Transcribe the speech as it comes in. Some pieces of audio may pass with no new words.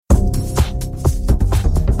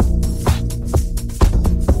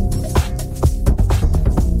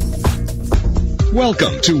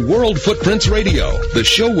Welcome to World Footprints Radio, the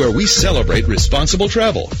show where we celebrate responsible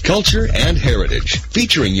travel, culture, and heritage.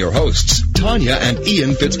 Featuring your hosts, Tanya and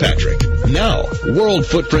Ian Fitzpatrick. Now, World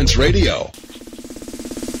Footprints Radio.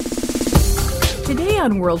 Today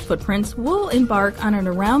on World Footprints, we'll embark on an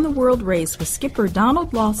around-the-world race with skipper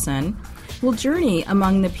Donald Lawson. We'll journey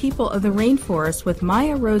among the people of the rainforest with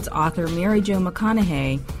Maya Rhodes author Mary Jo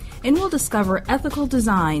McConaughey, and we'll discover ethical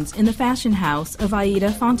designs in the fashion house of Aida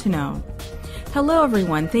Fontenot. Hello,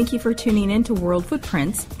 everyone. Thank you for tuning in to World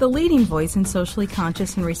Footprints, the leading voice in socially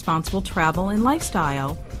conscious and responsible travel and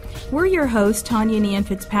lifestyle. We're your hosts, Tanya and Ian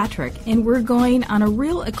Fitzpatrick, and we're going on a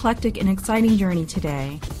real eclectic and exciting journey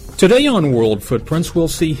today. Today on World Footprints, we'll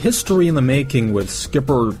see history in the making with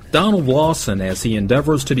skipper Donald Lawson as he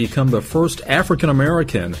endeavors to become the first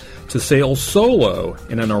African-American to sail solo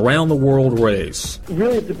in an around-the-world race.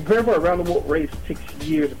 Really, to prepare for a around-the-world race takes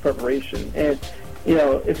years of preparation. And, you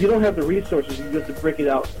know, if you don't have the resources, you have to break it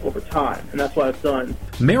out over time. And that's what I've done.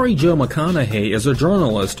 Mary Jo McConaughey is a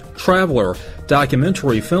journalist, traveler,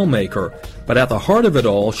 documentary filmmaker. But at the heart of it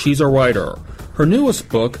all, she's a writer. Her newest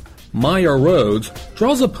book, Maya Rhodes,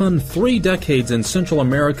 draws upon 3 decades in Central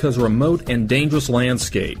America's remote and dangerous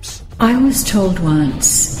landscapes. I was told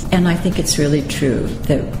once, and I think it's really true,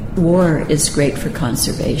 that war is great for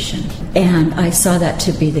conservation. And I saw that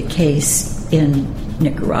to be the case in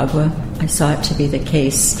Nicaragua. I saw it to be the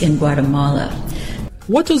case in Guatemala.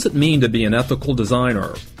 What does it mean to be an ethical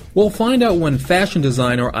designer? We'll find out when fashion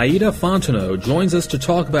designer Aida Fontenot joins us to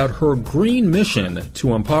talk about her green mission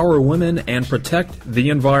to empower women and protect the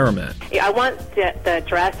environment. I want the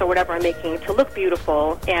dress or whatever I'm making to look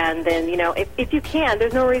beautiful, and then, you know, if you can,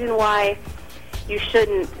 there's no reason why you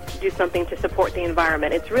shouldn't do something to support the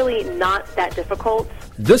environment. It's really not that difficult.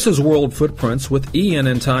 This is World Footprints with Ian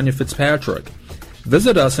and Tanya Fitzpatrick.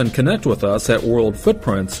 Visit us and connect with us at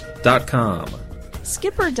worldfootprints.com.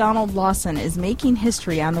 Skipper Donald Lawson is making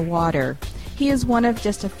history on the water. He is one of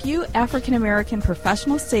just a few African-American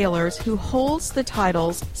professional sailors who holds the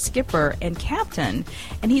titles skipper and captain,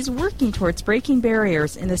 and he's working towards breaking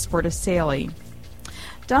barriers in the sport of sailing.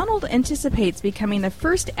 Donald anticipates becoming the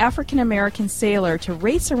first African-American sailor to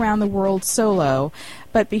race around the world solo,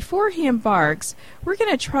 but before he embarks, we're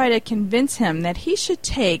going to try to convince him that he should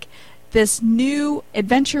take this new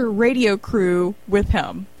adventure radio crew with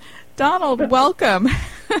him. Donald, welcome.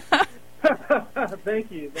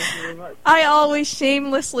 Thank you very much. I always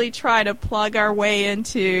shamelessly try to plug our way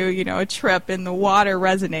into, you know, a trip, and the water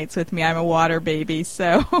resonates with me. I'm a water baby,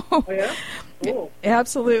 so. Oh, yeah? Cool.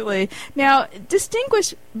 Absolutely. Now,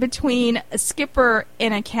 distinguish between a skipper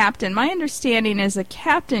and a captain. My understanding is a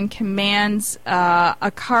captain commands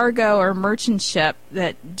a cargo or merchant ship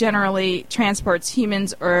that generally transports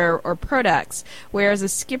humans or products, whereas a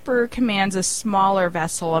skipper commands a smaller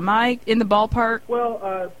vessel. Am I in the ballpark?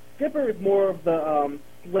 Well, skipper is more of the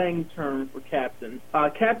slang term for captain.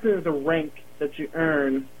 Captain is a rank that you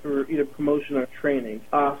earn through either promotion or training.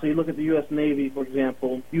 So you look at the U.S. Navy, for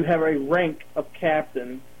example, you have a rank of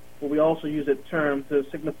captain, but we also use that term to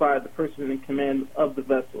signify the person in command of the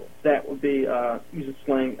vessel. That would be, using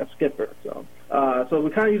slang, a skipper. So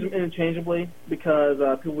we kind of use them interchangeably because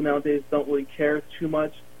people nowadays don't really care too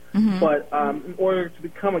much. Mm-hmm. But in order to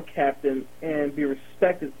become a captain and be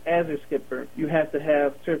respected as a skipper, you have to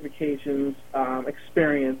have certifications,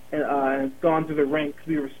 experience, and gone through the ranks to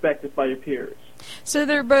be respected by your peers. So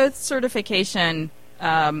they're both certification,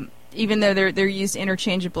 even though they're used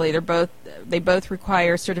interchangeably. They both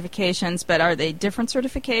require certifications, but are they different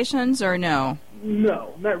certifications or no?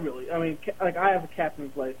 No, not really. I mean, like I have a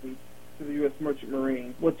captain's license to the U.S. Merchant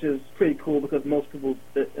Marine, which is pretty cool because most people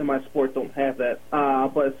in my sport don't have that.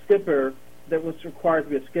 But a skipper, that what's required to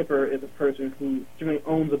be a skipper is a person who generally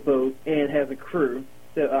owns a boat and has a crew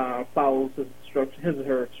that follows his or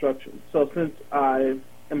her instructions. So since I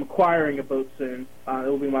am acquiring a boat soon, it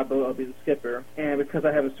will be my boat, I'll be the skipper. And because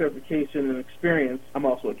I have a certification and experience, I'm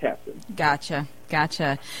also a captain. Gotcha.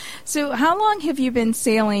 So how long have you been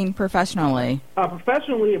sailing professionally?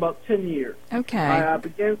 Professionally, about 10 years. Okay. I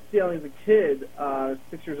began sailing as a kid,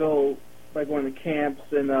 6 years old, by going to camps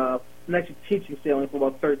and actually teaching sailing for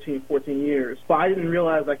about 13, 14 years. But I didn't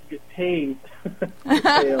realize I could get paid to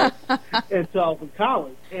sail until I was in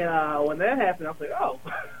college. And when that happened, I was like, oh,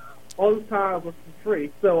 all this time I was working for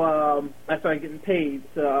free. So I started getting paid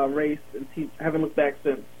to race and teach. I haven't looked back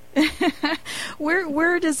since.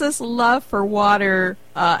 Where does this love for water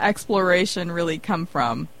exploration really come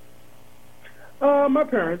from? My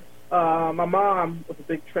parents. My mom was a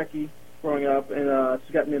big Trekkie growing up, and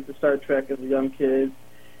she got me into Star Trek as a young kid.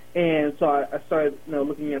 And so I started,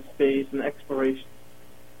 looking at space and exploration.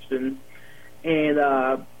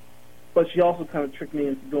 And But she also kind of tricked me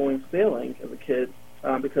into going sailing as a kid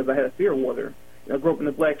because I had a fear of water. I grew up in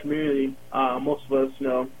the black community. Most of us,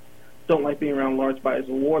 don't like being around large bodies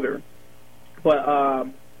of water. But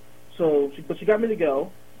she got me to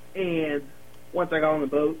go, and once I got on the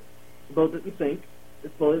boat didn't sink.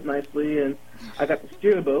 It floated nicely, and I got to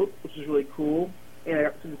steer the boat, which was really cool. And I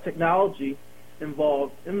got to the technology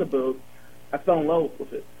involved in the boat. I fell in love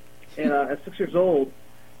with it. And at 6 years old,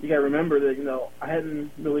 you got to remember that, I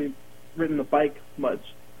hadn't really ridden a bike much.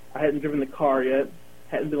 I hadn't driven the car yet,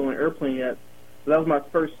 hadn't been on an airplane yet. So that was my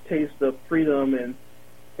first taste of freedom and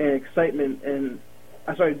excitement, and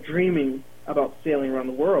I started dreaming about sailing around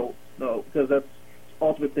the world, because that's the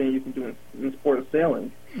ultimate thing you can do in the sport of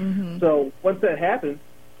sailing. Mm-hmm. So once that happened,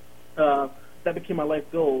 that became my life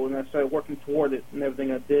goal, and I started working toward it in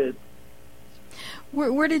everything I did.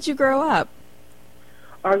 Where did you grow up?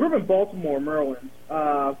 I grew up in Baltimore, Maryland.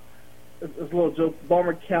 It's a little joke.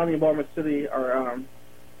 Baltimore County and Baltimore City are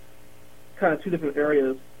kind of two different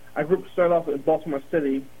areas. I started off in Baltimore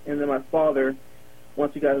City, and then my father,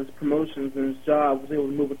 once he got his promotions and his job, was able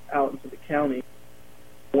to move out into the county.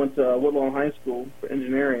 I went to Woodlawn High School for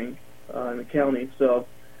engineering in the county. So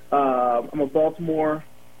I'm a Baltimore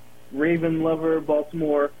Raven lover,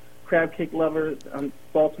 Baltimore crab cake lover. I'm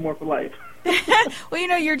Baltimore for life.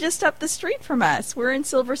 Well, you're just up the street from us. We're in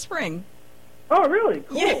Silver Spring. Oh, really?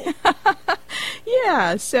 Cool. Yeah.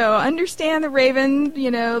 Yeah, so understand the Raven,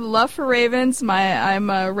 love for Ravens. I'm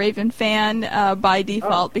a Raven fan by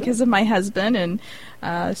default because of my husband, and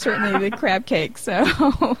certainly the crab cake. So.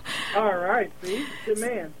 All right, see? Good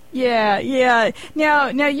man. Yeah.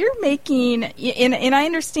 Now you're making, and I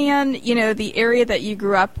understand, the area that you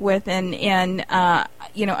grew up with, and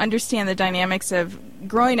understand the dynamics of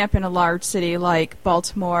growing up in a large city like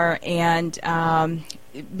Baltimore and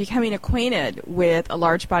becoming acquainted with a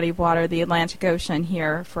large body of water, the Atlantic Ocean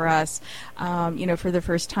here for us, for the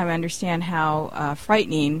first time. I understand how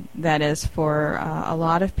frightening that is for a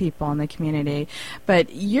lot of people in the community.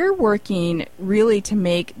 But you're working really to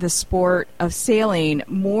make the sport of sailing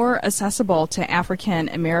more accessible to African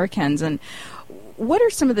Americans. And what are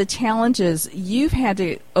some of the challenges you've had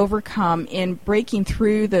to overcome in breaking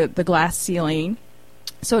through the glass ceiling,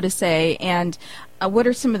 so to say, and what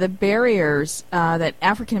are some of the barriers that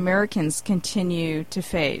African Americans continue to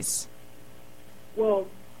face? Well,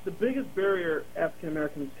 the biggest barrier African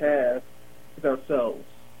Americans have is ourselves.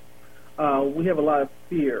 We have a lot of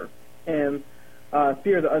fear, and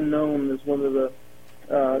fear of the unknown is one of the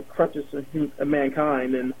crutches of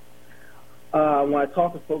mankind. And when I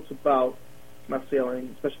talk to folks about my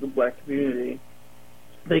sailing, especially the black community,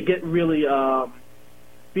 they get really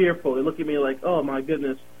fearful. They look at me like, "Oh my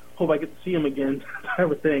goodness, hope I get to see him again,"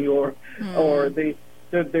 type of thing, or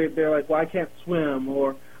they're like, "Well, I can't swim,"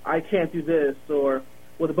 or "I can't do this," or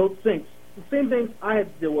 "Well, the boat sinks." The same things I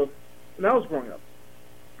had to deal with when I was growing up.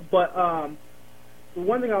 But the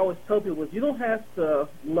one thing I always tell people is you don't have to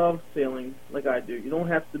love sailing like I do. You don't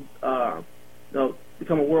have to,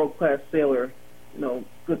 become a world-class sailor.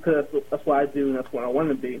 Because that's what I do and that's what I want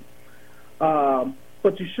to be.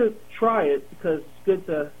 But you should try it because it's good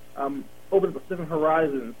to open up different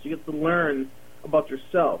horizons. You get to learn about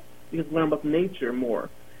yourself. You get to learn about nature more.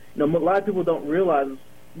 A lot of people don't realize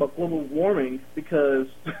about global warming because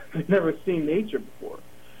they've never seen nature before.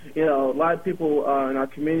 A lot of people in our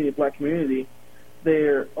community, the black community,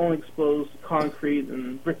 they're only exposed to concrete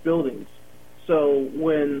and brick buildings. So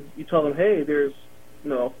when you tell them, hey, there's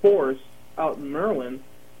a forest out in Maryland,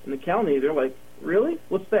 in the county, they're like, really?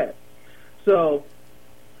 What's that? So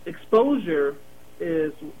exposure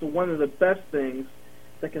is one of the best things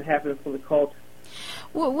that can happen for the culture.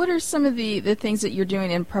 Well, what are some of the things that you're doing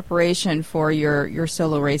in preparation for your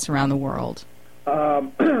solo race around the world?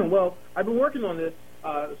 Well, I've been working on this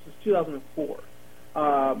since 2004.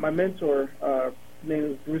 My mentor, his name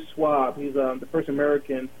is Bruce Schwab. He's the first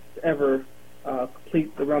American to ever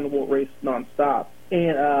complete the Around the World race nonstop.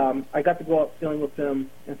 And I got to go out sailing with him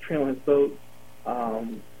and train on his boat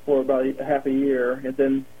for about half a year. And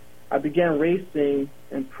then I began racing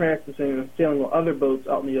and practicing and sailing on other boats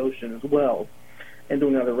out in the ocean as well and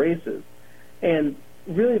doing other races. And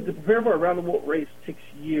really, to prepare for a Around the World race takes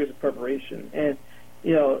years of preparation. And,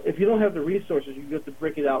 if you don't have the resources, you have to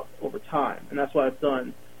break it out over time. And that's what I've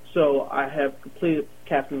done. So I have completed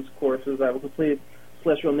captain's courses. I have completed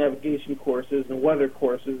celestial navigation courses and weather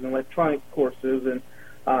courses and electronic courses and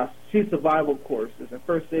sea survival courses and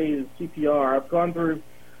first aid and CPR. I've gone through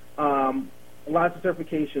lots of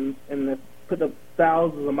certifications and have put up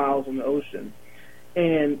thousands of miles in the ocean.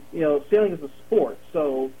 And, sailing is a sport,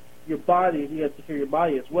 so your body, you have to take care of your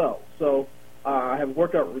body as well. So I have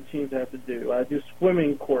workout routines I have to do. I do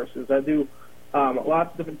swimming courses. I do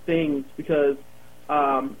lots of different things because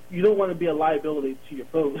you don't want to be a liability to your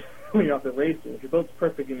boat when you're out there racing. If your boat's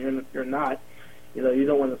perfect and you're not, you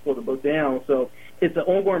don't want to slow the boat down. So it's an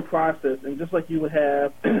ongoing process. And just like you would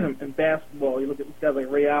have in basketball, you look at guys like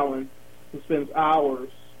Ray Allen, who spends hours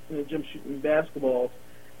in the gym shooting basketballs.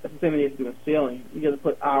 That's the same thing you have to do in sailing. You got to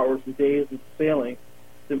put hours and days into sailing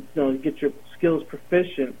to get your skills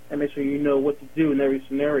proficient and make sure you know what to do in every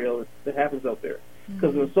scenario that happens out there.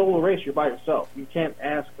 Because in a solo race, you're by yourself. You can't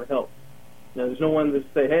ask for help. There's no one to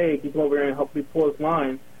say, hey, can you come over here and help me pull this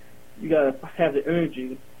line? You got to have the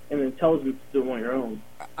energy and the intelligence to do it on your own.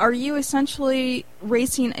 Are you essentially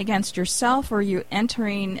racing against yourself, or are you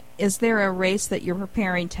entering, is there a race that you're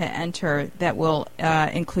preparing to enter that will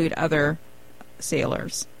include other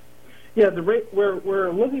sailors? Yeah,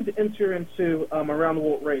 we're looking to enter into a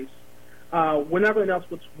round-the-world race. We're not going to announce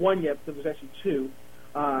which one yet because there's actually two.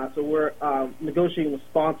 So we're negotiating with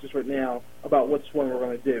sponsors right now about which one we're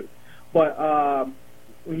going to do. But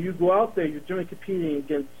when you go out there, you're generally competing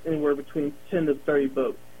against anywhere between 10 to 30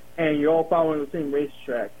 boats, and you're all following the same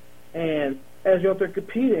racetrack. And as you're out there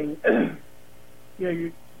competing,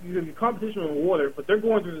 you have your competition on the water, but they're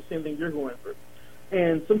going through the same thing you're going through.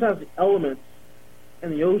 And sometimes the elements in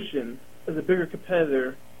the ocean is a bigger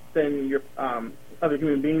competitor than your other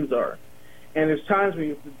human beings are. And there's times when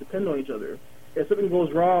you have to depend on each other. If something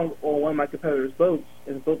goes wrong on one of my competitors' boats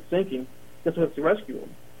and the boat's sinking, guess who has to rescue them?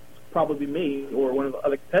 It's probably me or one of the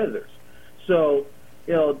other competitors. So,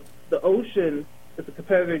 the ocean is a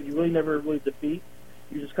competitor you really never really defeat.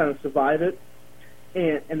 You just kind of survive it.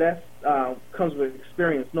 And that comes with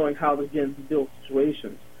experience, knowing how to get into deal with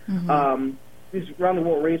situations. Mm-hmm. These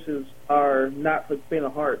round-the-world races are not for the faint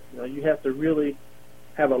of heart. You have to really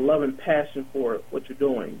have a love and passion for what you're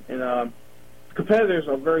doing. And competitors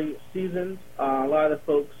are very seasoned. A lot of the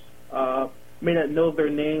folks may not know their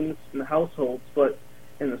names in the households, but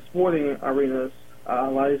in the sporting arenas, a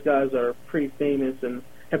lot of these guys are pretty famous and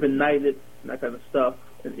have been knighted and that kind of stuff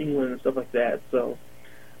in England and stuff like that. So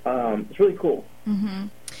it's really cool. Mm-hmm.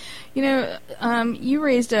 You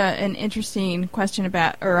raised an interesting question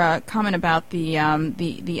about, or a comment about the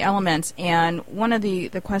elements, and one of the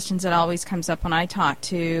questions that always comes up when I talk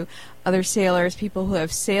to other sailors, people who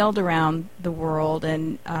have sailed around the world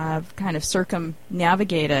and kind of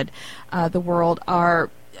circumnavigated the world, are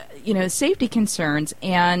safety concerns.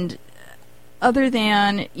 And other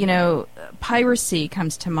than piracy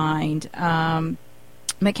comes to mind.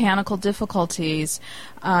 Mechanical difficulties,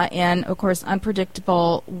 and, of course,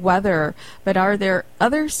 unpredictable weather. But are there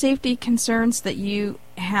other safety concerns that you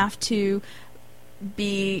have to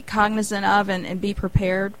be cognizant of and be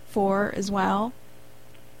prepared for as well?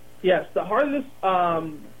 Yes. The hardest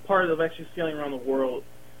part of actually sailing around the world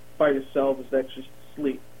by yourself is actually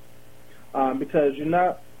sleep, because you're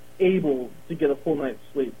not able to get a full night's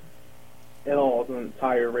sleep at all the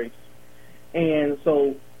entire race. And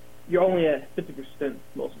so you're only at 50%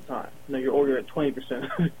 most of the time. You're at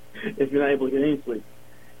 20% if you're not able to get any sleep.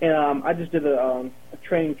 And I just did a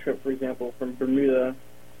training trip, for example, from Bermuda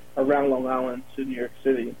around Long Island to New York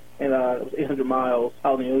City. And it was 800 miles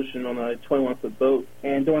out in the ocean on a 21-foot boat.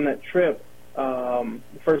 And during that trip, the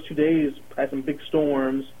first 2 days, I had some big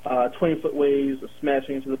storms, 20-foot waves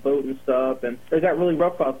smashing into the boat and stuff. And it got really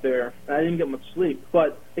rough out there. And I didn't get much sleep.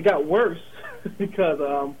 But it got worse because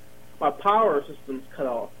my power system's cut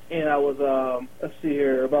off. And I was,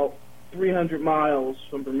 about 300 miles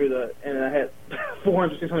from Bermuda, and I had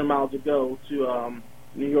 400, 600 miles to go to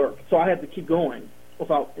New York. So I had to keep going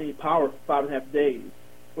without any power for 5.5 days,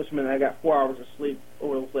 which meant I got 4 hours of sleep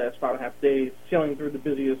over those last 5.5 days, sailing through the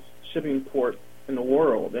busiest shipping port in the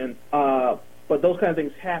world. And but those kind of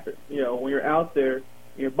things happen. When you're out there and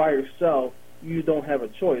you're by yourself, you don't have a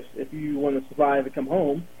choice. If you want to survive and come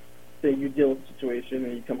home, then you deal with the situation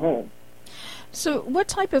and you come home. So what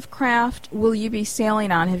type of craft will you be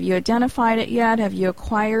sailing on? Have you identified it yet? Have you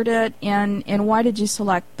acquired it? And why did you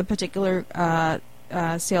select the particular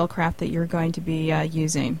sailcraft that you're going to be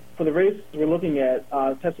using? For the race, we're looking at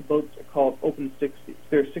types of boats are called Open 60.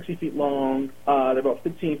 They're 60 feet long, they're about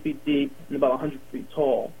 15 feet deep, and about 100 feet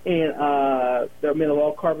tall. And they're made of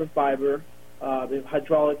all carbon fiber. They have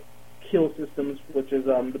hydraulic keel systems, which is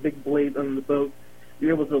the big blade under the boat.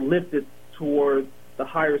 You're able to lift it toward the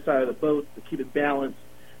higher side of the boat to keep it balanced.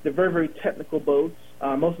 They're very, very technical boats.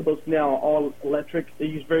 Most of the boats now are all electric. They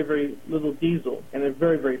use very, very little diesel, and they're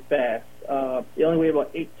very, very fast. They only weigh about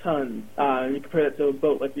 8 tons. And you compare that to a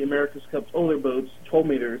boat like the America's Cup's older boats, 12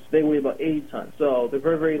 meters, they weigh about 80 tons. So they're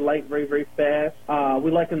very, very light, very, very fast. We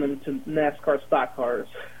liken them to NASCAR stock cars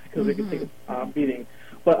because they can take a beating.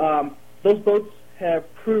 But those boats have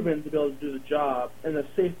proven to be able to do the job in a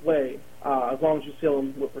safe way, as long as you sail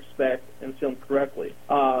them with respect and sail them correctly.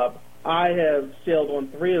 I have sailed on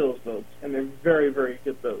 3 of those boats, and they're very, very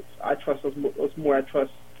good boats. I trust those more. I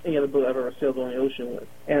trust any other boat I've ever sailed on the ocean with.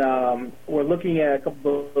 And we're looking at a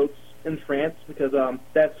couple of boats in France because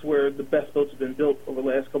that's where the best boats have been built over the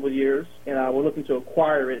last couple of years, and we're looking to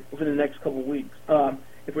acquire it within the next couple of weeks.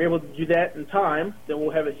 If we're able to do that in time, then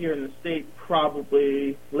we'll have it here in the state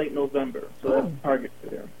probably late November. So that's the target for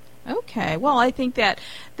there. Okay. Well, I think that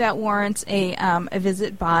warrants a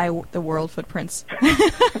visit by the World Footprints.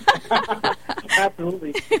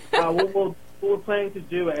 Absolutely. What we're planning to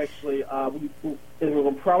do, actually,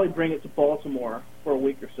 we'll probably bring it to Baltimore for a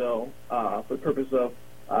week or so for the purpose of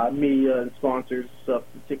media and sponsors and stuff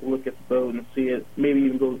to take a look at the boat and see it. Maybe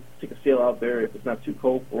even go take a sail out there if it's not too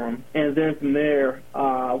cold for them. And then from there,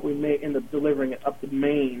 we may end up delivering it up to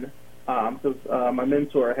Maine because my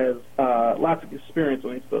mentor has lots of experience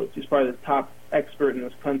on these boats. He's probably the top expert in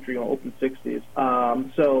this country on open 60s.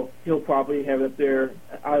 So he'll probably have it there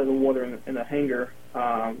out of the water in a hangar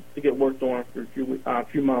to get worked on for a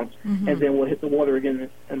few months. Mm-hmm. And then we'll hit the water again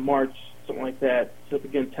in March, something like that, to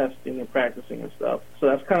begin testing and practicing and stuff. So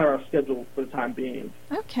that's kind of our schedule for the time being.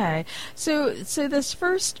 Okay. So this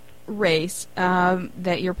first race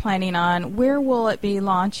that you're planning on, where will it be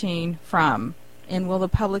launching from? And will the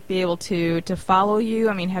public be able to follow you?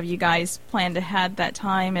 I mean, have you guys planned ahead that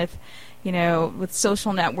time if, with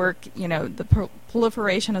social network, the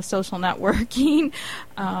proliferation of social networking,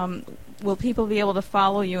 will people be able to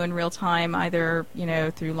follow you in real time, either,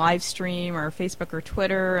 through live stream or Facebook or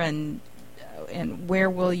Twitter, and where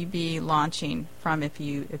will you be launching from if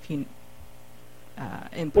you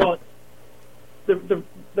input? Well, the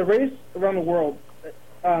race around the world,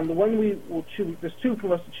 the one we will choose, there's 2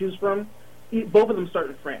 for us to choose from. Both of them start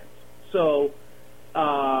in France. So,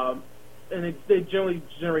 and they generally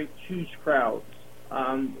generate huge crowds.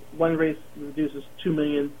 One race produces 2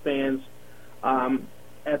 million fans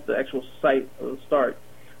at the actual site of the start.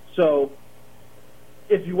 So,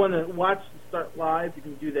 if you want to watch the start live, you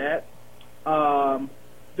can do that.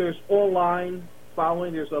 There's online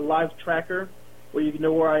following. There's a live tracker where you can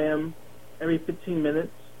know where I am every 15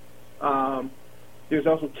 minutes. There's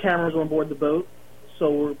also cameras on board the boat. So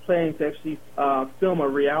we're planning to actually film a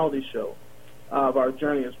reality show of our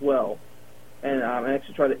journey as well, and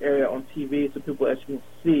actually try to air it on TV so people actually can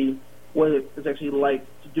see what it's actually like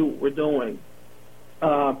to do what we're doing.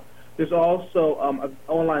 There's also an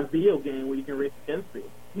online video game where you can race against me.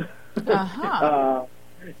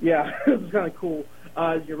 Yeah, it's kind of cool.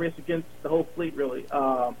 You can race against the whole fleet, really,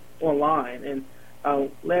 online. And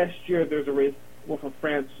last year there was a race from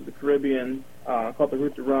France to the Caribbean called the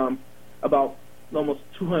Route du Rhum. About almost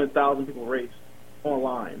 200,000 people raced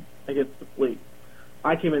online against the fleet.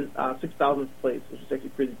 I came in 6,000th place, which is actually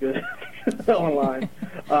pretty good online.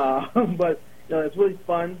 But it's really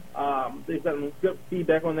fun. They've gotten good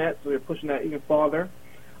feedback on that, so they're pushing that even farther.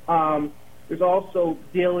 There's also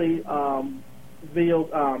daily video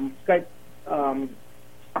Skype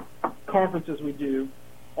conferences we do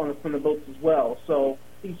from the boats as well. So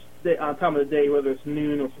each day, time of the day, whether it's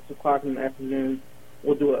noon or 6 o'clock in the afternoon,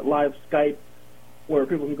 we'll do a live Skype where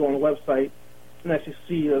people can go on the website and actually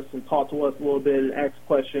see us and talk to us a little bit and ask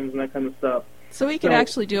questions and that kind of stuff. So we could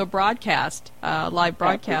actually do a broadcast, live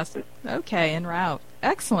broadcast. Okay, en route.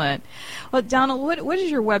 Excellent. Well, Donald, what is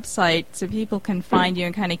your website so people can find you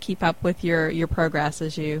and kind of keep up with your progress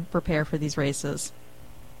as you prepare for these races?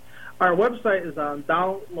 Our website is on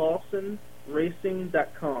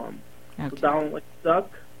DonaldLawsonRacing.com. Okay. So Donald like duck,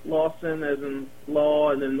 Lawson as in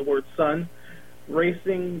law, and then the word son,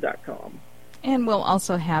 racing.com. And we'll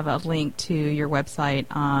also have a link to your website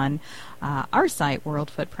on our site,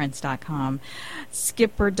 worldfootprints.com.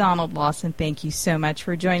 Skipper Donald Lawson, thank you so much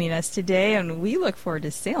for joining us today, and we look forward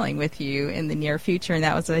to sailing with you in the near future. And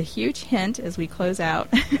that was a huge hint as we close out.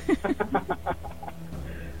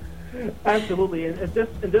 Absolutely, and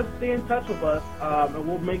just stay in touch with us, and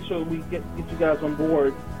we'll make sure we get you guys on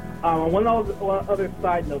board. One other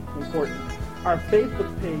side note that's important: our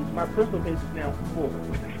Facebook page, my personal page, is now full.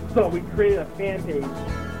 So we created a fan page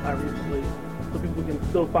recently, so people can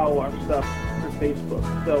still follow our stuff through Facebook.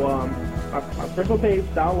 So our personal page,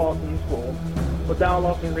 Donald Lawson, is full. But Donald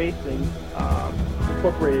Lawson Racing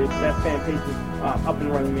Incorporated, that fan page is up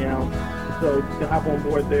and running now. So you can hop on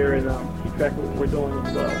board there and keep track of what we're doing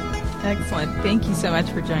as well. Excellent. Thank you so much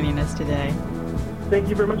for joining us today. Thank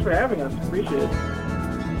you very much for having us. Appreciate it.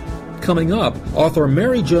 Coming up, author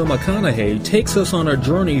Mary Jo McConaughey takes us on a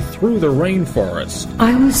journey through the rainforest.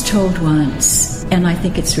 I was told once, and I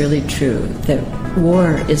think it's really true, that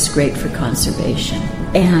war is great for conservation.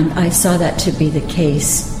 And I saw that to be the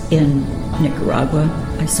case in Nicaragua.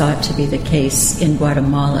 I saw it to be the case in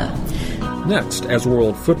Guatemala. Next, as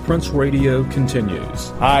World Footprints Radio continues.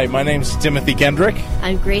 Hi, my name's Timothy Kendrick.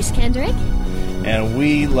 I'm Grace Kendrick. And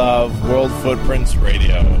we love World Footprints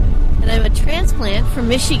Radio. And I'm a transplant from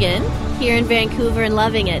Michigan, here in Vancouver, and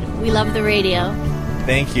loving it. We love the radio.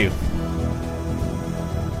 Thank you.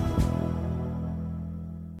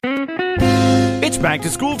 It's back to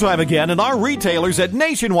school time again, and our retailers at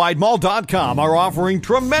NationwideMall.com are offering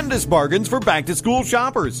tremendous bargains for back-to-school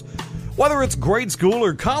shoppers. Whether it's grade school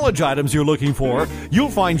or college items you're looking for, you'll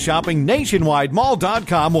find shopping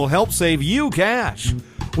NationwideMall.com will help save you cash.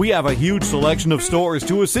 We have a huge selection of stores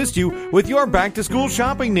to assist you with your back-to-school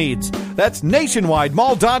shopping needs. That's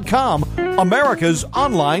NationwideMall.com, America's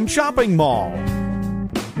online shopping mall.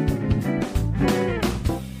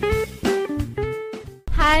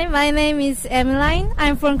 Hi, my name is Emmeline.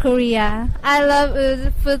 I'm from Korea. I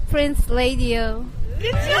love Footprints Radio.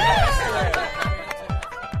 Good job!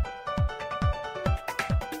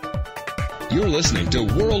 You're listening to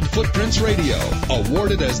World Footprints Radio,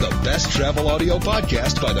 awarded as the best travel audio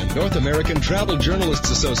podcast by the North American Travel Journalists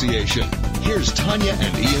Association. Here's Tanya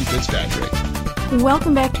and Ian Fitzpatrick.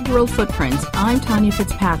 Welcome back to World Footprints. I'm Tanya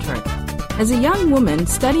Fitzpatrick. As a young woman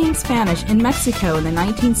studying Spanish in Mexico in the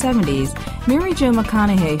 1970s, Mary Jo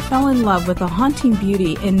McConaughey fell in love with the haunting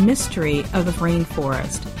beauty and mystery of the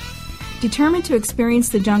rainforest. Determined to experience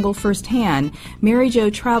the jungle firsthand, Mary Jo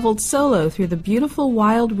traveled solo through the beautiful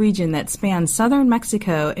wild region that spans southern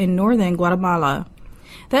Mexico and northern Guatemala.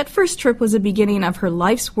 That first trip was the beginning of her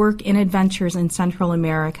life's work and adventures in Central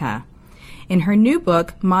America. In her new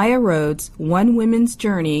book, Maya Rhodes, One Woman's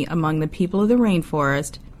Journey Among the People of the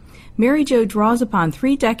Rainforest, Mary Jo draws upon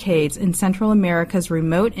 3 decades in Central America's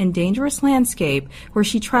remote and dangerous landscape where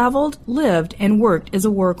she traveled, lived, and worked as a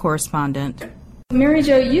war correspondent. Mary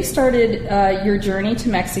Jo, you started your journey to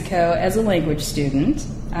Mexico as a language student,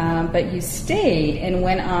 but you stayed and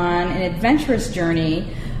went on an adventurous journey.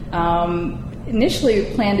 Initially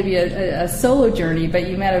planned to be a solo journey, but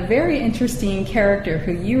you met a very interesting character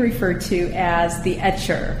who you referred to as the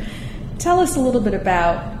Etcher. Tell us a little bit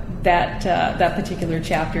about that particular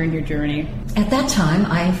chapter in your journey. At that time,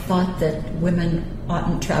 I thought that women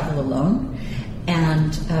oughtn't travel alone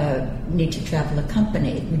and need to travel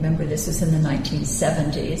accompanied. Remember, this was in the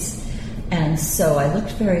 1970s, and so I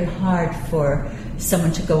looked very hard for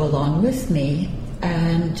someone to go along with me,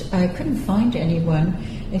 and I couldn't find anyone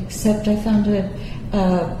except I found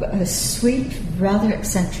a sweet, rather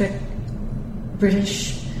eccentric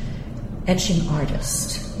British etching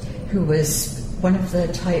artist who was one of the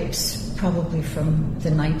types probably from the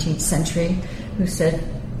 19th century who said,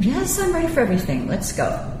 "Yes, I'm ready for everything, let's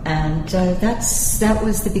go." And that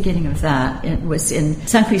was the beginning of that. It was in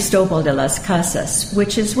San Cristobal de las Casas,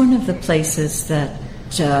 which is one of the places that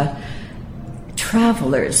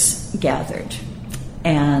travelers gathered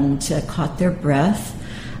and caught their breath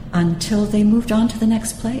until they moved on to the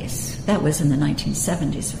next place. That was in the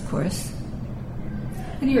 1970s, of course.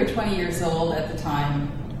 And you were 20 years old at the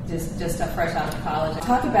time, just fresh out of college.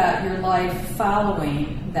 Talk about your life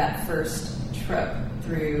following that first trip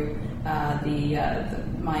through the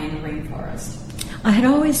Mayan rainforest. I had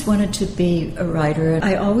always wanted to be a writer.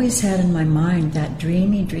 I always had in my mind that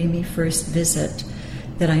dreamy, dreamy first visit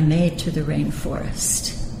that I made to the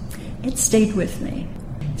rainforest. It stayed with me.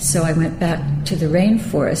 So I went back to the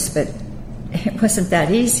rainforest, but it wasn't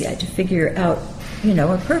that easy. I had to figure out,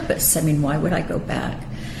 a purpose. I mean, why would I go back?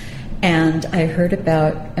 And I heard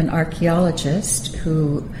about an archaeologist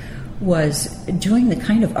who was doing the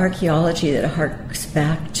kind of archaeology that harks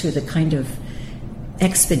back to the kind of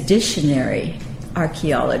expeditionary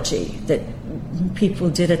archaeology that people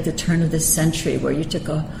did at the turn of the century, where you took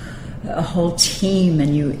a whole team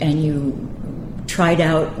and you tried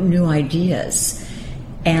out new ideas.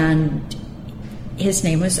 And his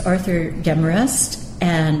name was Arthur Demarest,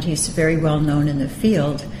 and he's very well known in the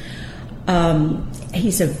field.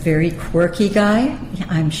 He's a very quirky guy.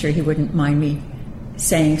 I'm sure he wouldn't mind me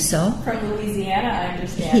saying so. From Louisiana, I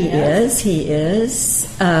understand. He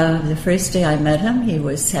is. The first day I met him, he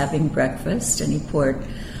was having breakfast, and he poured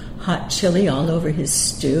hot chili all over his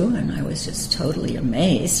stew, and I was just totally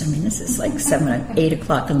amazed. I mean, this is like 8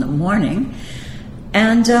 o'clock in the morning.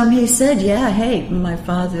 And he said, hey, my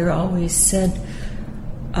father always said,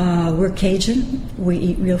 we're Cajun. We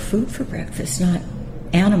eat real food for breakfast, not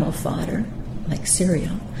animal fodder, like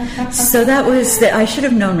cereal. So that was, I should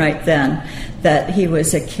have known right then that he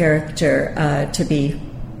was a character to be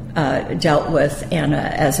dealt with, and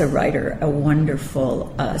as a writer, a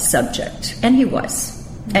wonderful subject. And he was.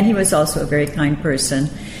 And he was also a very kind person.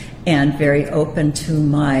 and very open to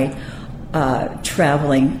my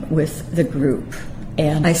traveling with the group.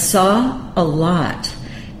 And I saw a lot,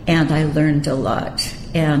 and I learned a lot.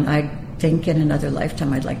 And I think in another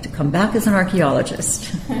lifetime I'd like to come back as an archaeologist.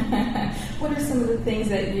 What are some of the things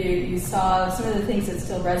that you saw, some of the things that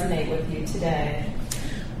still resonate with you today?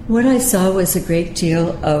 What I saw was a great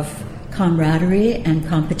deal of camaraderie and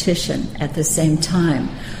competition at the same time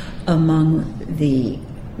among the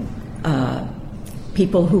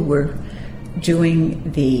people who were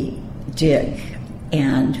doing the dig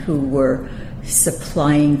and who were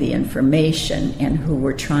supplying the information and who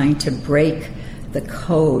were trying to break the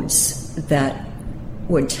codes that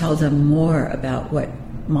would tell them more about what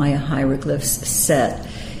Maya hieroglyphs said.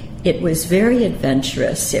 It was very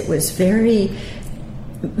adventurous. It was very,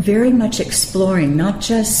 very much exploring, not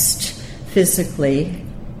just physically,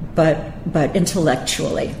 but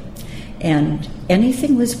intellectually. And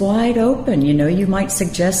anything was wide open. You know, you might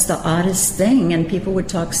suggest the oddest thing, and people would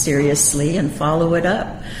talk seriously and follow it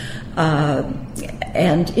up.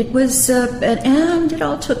 And it was, and it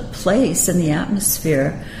all took place in the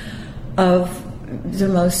atmosphere of the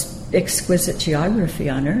most exquisite geography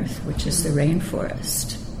on Earth, which is the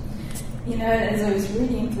rainforest. You know, as I was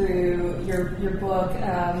reading through your book,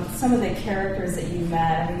 some of the characters that you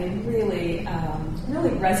met, I mean, they really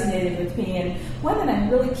resonated with me. And one that I'm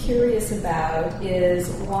really curious about is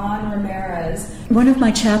Juan Ramirez. One of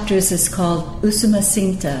my chapters is called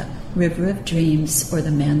Usumacinta, River of Dreams, or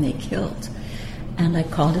The Man They Killed. And I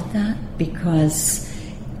called it that because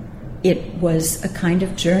it was a kind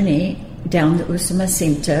of journey down the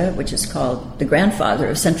Usumacinta, which is called the grandfather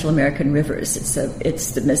of Central American rivers.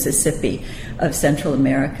 It's the Mississippi of Central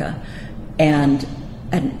America, and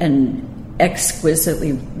an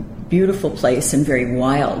exquisitely beautiful place and very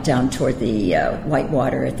wild down toward the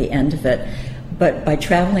Whitewater at the end of it. But by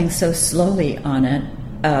traveling so slowly on it,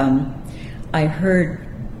 I heard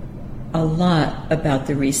a lot about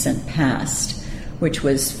the recent past, which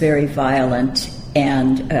was very violent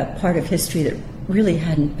and a part of history that really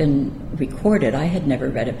hadn't been recorded. I had never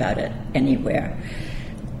read about it anywhere.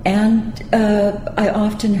 And I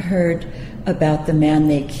often heard about the man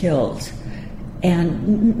they killed.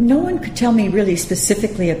 And no one could tell me really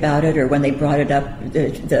specifically about it, or when they brought it up,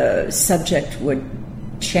 the subject would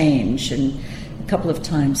change. And a couple of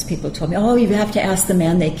times people told me, oh, you have to ask the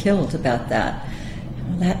man they killed about that.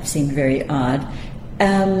 Well, that seemed very odd.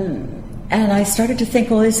 And I started to think,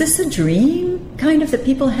 well, is this a dream kind of that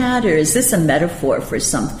people had, or is this a metaphor for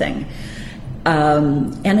something?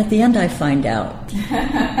 And at the end I find out.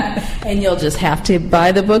 And you'll just have to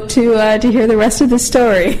buy the book to hear the rest of the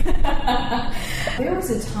story. There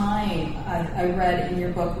was a time I read in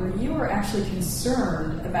your book where you were actually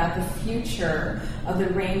concerned about the future of the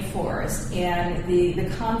rainforest and the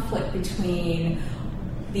conflict between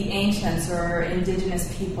the ancients or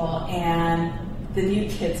indigenous people and the new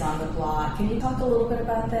kids on the block. Can you talk a little bit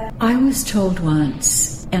about that? I was told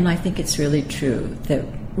once, and I think it's really true, that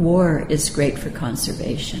war is great for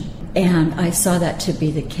conservation. And I saw that to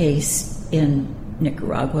be the case in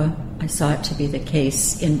Nicaragua. I saw it to be the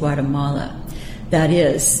case in Guatemala. That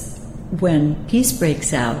is, when peace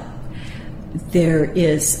breaks out, there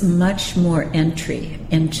is much more entry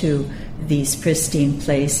into these pristine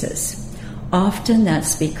places. Often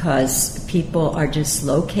that's because people are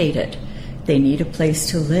dislocated. They need a place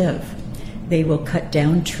to live. They will cut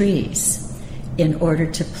down trees in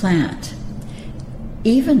order to plant.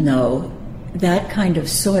 Even though that kind of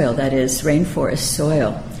soil, that is rainforest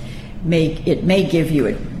soil, may give you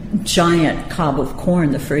a giant cob of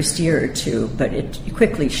corn the first year or two, but it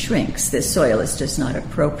quickly shrinks. This soil is just not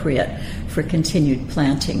appropriate for continued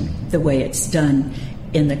planting the way it's done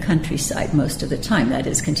in the countryside most of the time. That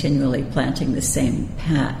is, continually planting the same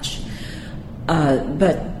patch.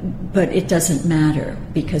 But it doesn't matter,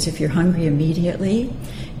 because if you're hungry immediately,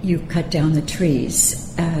 you cut down the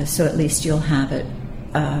trees, so at least you'll have it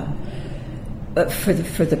for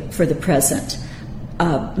the present.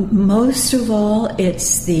 Most of all,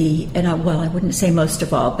 it's I wouldn't say most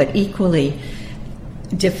of all, but equally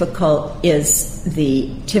difficult is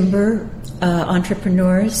the timber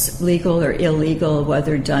entrepreneurs, legal or illegal,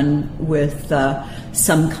 whether done with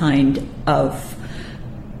some kind of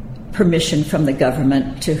permission from the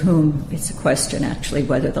government, to whom it's a question actually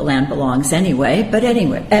whether the land belongs anyway. But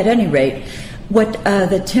anyway, at any rate, what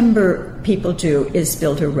the timber people do is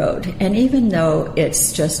build a road. And even though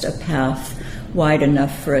it's just a path wide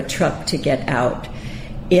enough for a truck to get out,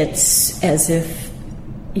 it's as if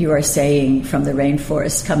you are saying from the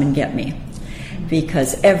rainforest, come and get me,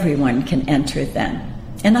 because everyone can enter then.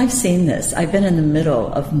 And I've seen this. I've been in the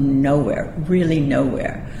middle of nowhere, really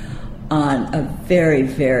nowhere, on a very,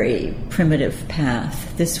 very primitive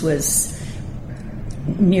path. This was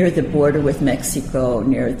near the border with Mexico,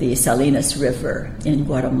 near the Salinas River in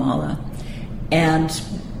Guatemala. And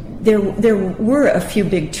there were a few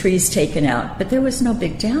big trees taken out, but there was no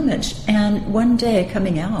big damage. And one day,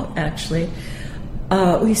 coming out, actually,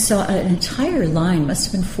 we saw an entire line,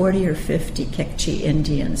 must have been 40 or 50 Kekchi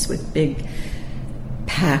Indians with big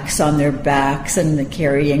packs on their backs and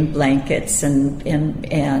carrying blankets and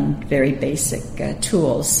very basic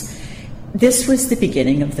tools. This was the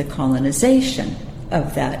beginning of the colonization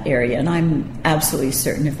of that area, and I'm absolutely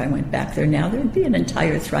certain if I went back there now, there would be an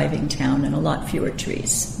entire thriving town and a lot fewer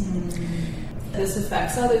trees. Mm-hmm. This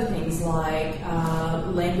affects other things like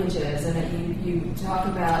languages, and you talk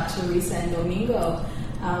about Teresa and Domingo,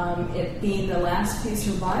 it being the last few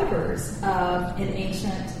survivors of an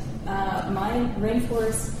ancient Mayan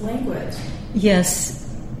rainforest language.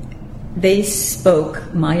 Yes, they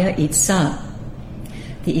spoke Maya Itza.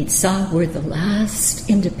 The Itza were the last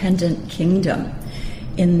independent kingdom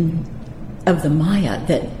of the Maya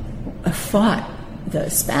that fought the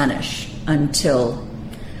Spanish until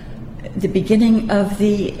the beginning of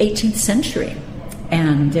the 18th century.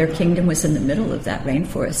 And their kingdom was in the middle of that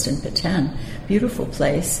rainforest in Petén, beautiful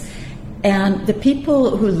place. And the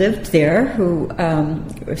people who lived there, who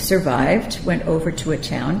survived, went over to a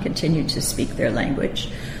town, continued to speak their language,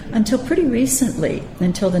 until pretty recently,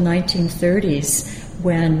 until the 1930s,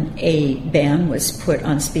 when a ban was put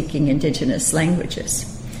on speaking indigenous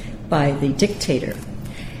languages by the dictator.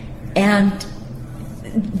 And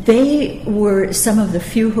they were some of the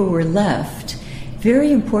few who were left.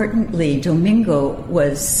 Very importantly, Domingo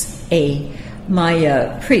was a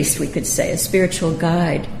Maya priest, we could say, a spiritual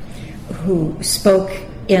guide, who spoke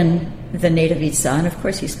in the native Itza, and of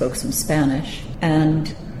course he spoke some Spanish.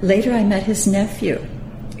 And later I met his nephew,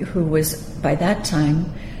 who was, by that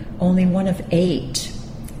time, only one of 8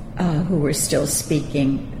 who were still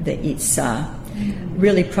speaking the Itza,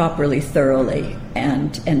 really properly, thoroughly,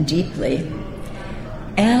 and deeply.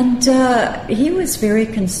 And he was very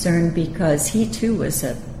concerned because he too was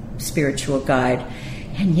a spiritual guide,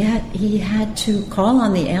 and yet he had to call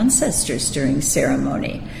on the ancestors during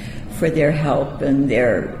ceremony for their help and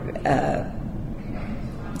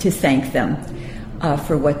to thank them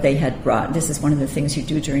for what they had brought. This is one of the things you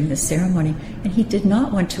do during the ceremony. And he did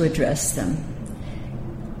not want to address them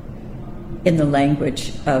in the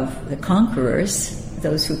language of the conquerors,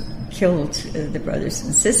 those who killed the brothers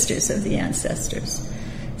and sisters of the ancestors.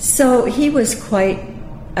 So he was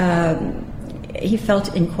he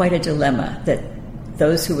felt in quite a dilemma that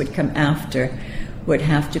those who would come after would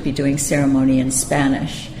have to be doing ceremony in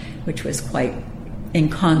Spanish, which was quite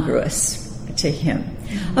incongruous to him.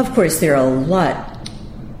 Of course, there are a lot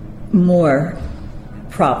more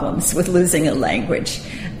problems with losing a language,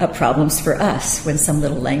 problems for us when some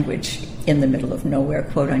little language in the middle of nowhere,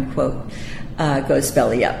 quote unquote, goes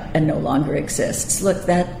belly up and no longer exists. Look,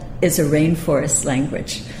 that is a rainforest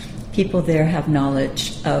language. People there have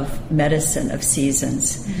knowledge of medicine, of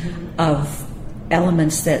seasons, of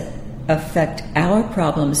elements that affect our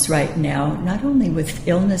problems right now, not only with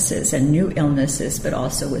illnesses and new illnesses, but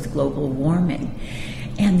also with global warming.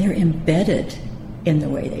 And they're embedded in the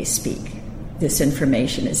way they speak. This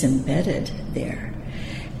information is embedded there.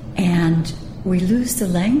 And we lose the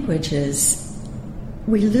languages,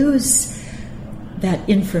 we lose that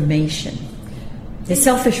information. The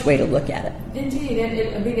selfish way to look at it. Indeed.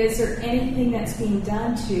 And is there anything that's being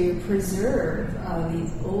done to preserve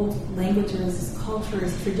these old languages,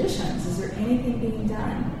 cultures, traditions? Is there anything being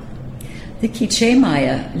done? The Quiché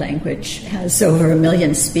Maya language has over 1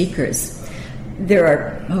 million speakers. There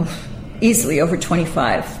are easily over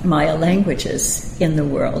 25 Maya languages in the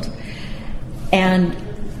world. And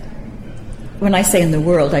when I say in the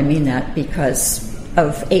world, I mean that because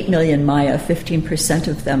of 8 million Maya, 15%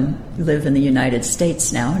 of them live in the United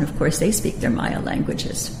States now, and of course they speak their Maya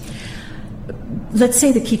languages. Let's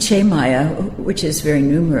say the Quiché Maya, which is very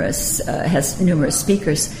numerous, has numerous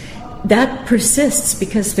speakers, that persists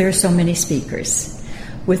because there are so many speakers.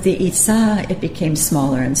 With the Itza, it became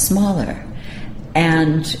smaller and smaller.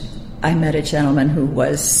 And I met a gentleman who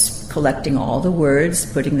was collecting all the words,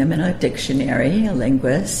 putting them in a dictionary, a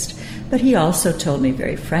linguist, but he also told me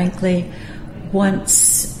very frankly,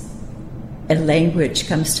 once a language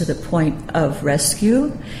comes to the point of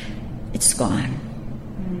rescue, it's gone.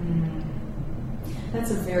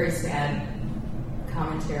 That's a very sad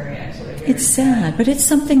commentary, actually. It's sad, but it's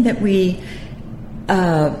something that we,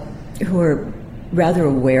 who are rather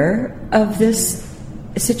aware of this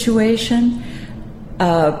situation,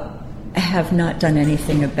 have not done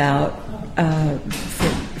anything about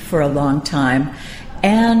for a long time.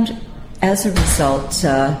 And as a result,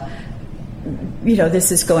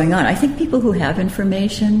 this is going on. I think people who have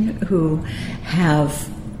information, who have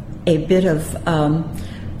a bit of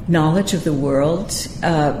knowledge of the world,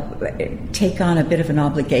 take on a bit of an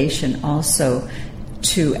obligation also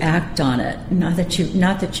to act on it. Not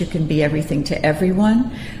that you can be everything to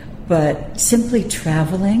everyone, but simply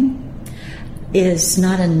traveling is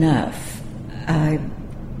not enough.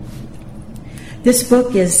 This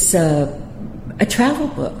book is a travel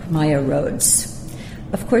book, Maya Roads.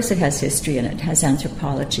 Of course it has history in it, it has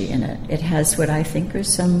anthropology in it, it has what I think are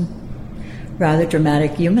some rather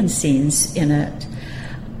dramatic human scenes in it.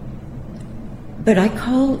 But I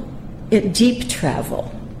call it deep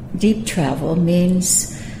travel. Deep travel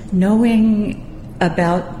means knowing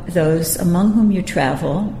about those among whom you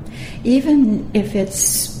travel, even if it's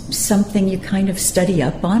something you kind of study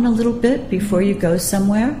up on a little bit before you go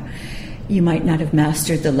somewhere. You might not have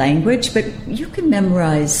mastered the language, but you can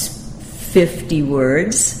memorize 50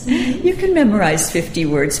 words. You can memorize 50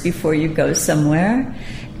 words before you go somewhere.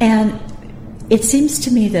 And it seems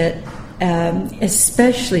to me that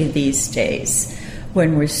especially these days,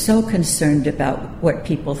 when we're so concerned about what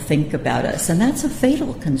people think about us, and that's a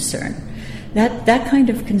fatal concern. That kind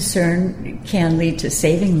of concern can lead to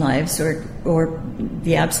saving lives, or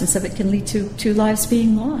the absence of it can lead to lives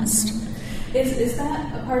being lost. Is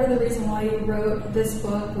that a part of the reason why you wrote this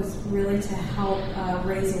book, was really to help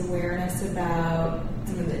raise awareness about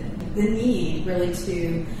the need really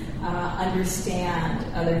to understand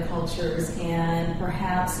other cultures and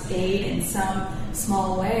perhaps aid in some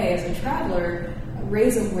small way as a traveler,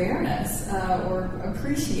 raise awareness or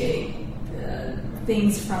appreciate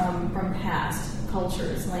things from past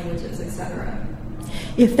cultures, languages, etc.?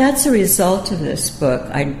 If that's a result of this book,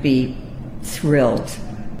 I'd be thrilled.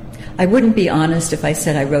 I wouldn't be honest if I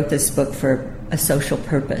said I wrote this book for a social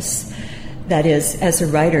purpose. That is, as a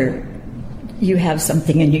writer, you have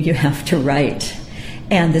something in you you have to write.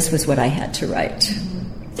 And this was what I had to write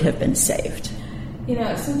to have been saved.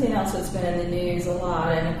 Something else that's been in the news a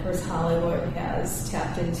lot, and of course Hollywood has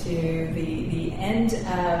tapped into the end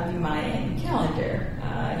of the Mayan calendar.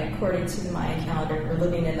 And according to the Mayan calendar, we're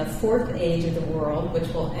living in the fourth age of the world, which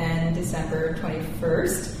will end December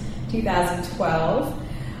 21st, 2012.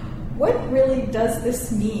 What really does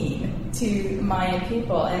this mean to Mayan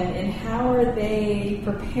people, and how are they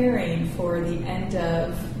preparing for the end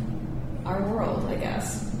of our world, I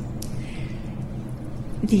guess?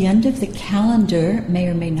 The end of the calendar may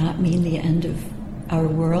or may not mean the end of our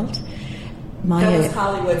world. That was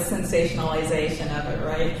Hollywood's sensationalization of it,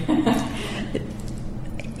 right?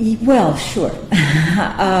 Well, sure.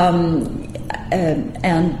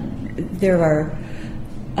 And there are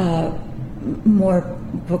more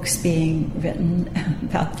books being written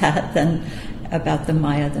about that than about the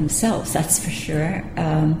Maya themselves, that's for sure.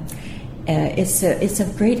 It's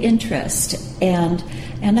of great interest, and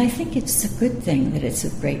I think it's a good thing that it's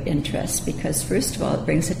of great interest, because first of all it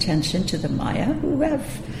brings attention to the Maya, who have,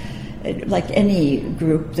 like any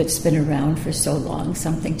group that's been around for so long,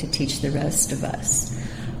 something to teach the rest of us.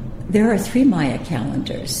 There are 3 Maya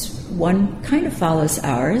calendars. One kind of follows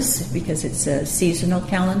ours because it's a seasonal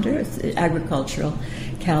calendar, it's an agricultural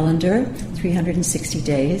calendar, 360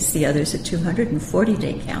 days. The other's a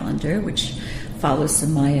 240-day calendar, which follows the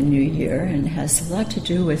Maya New Year and has a lot to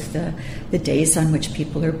do with the days on which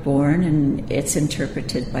people are born, and it's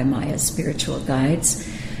interpreted by Maya spiritual guides.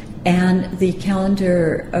 And the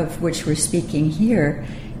calendar of which we're speaking here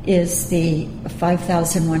is the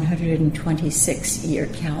 5,126-year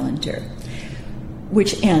calendar,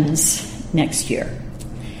 which ends next year.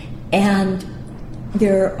 And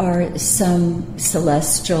there are some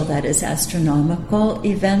celestial, that is astronomical,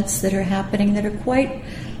 events that are happening that are quite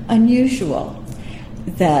unusual,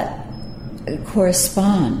 that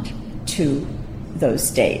correspond to those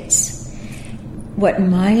dates. What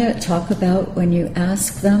Maya talk about when you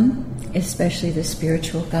ask them, especially the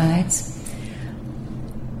spiritual guides,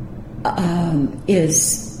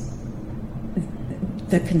 is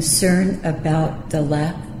the concern about the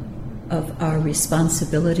lack of our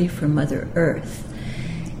responsibility for Mother Earth.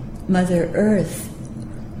 Mother Earth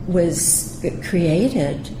was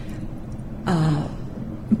created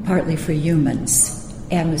partly for humans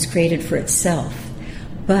and was created for itself,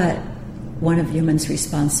 but one of humans'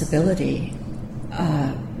 responsibility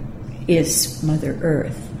is Mother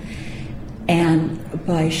Earth. And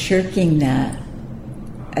by shirking that,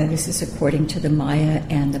 this is according to the Maya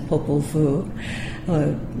and the Popol Vuh,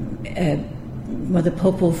 the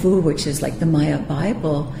Popol Vuh, which is like the Maya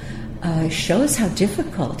Bible, shows how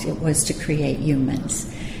difficult it was to create humans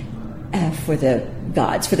for the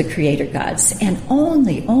gods, for the creator gods. And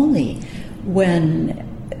only when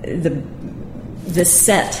the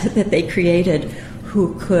set that they created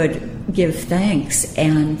who could give thanks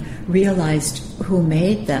and realized who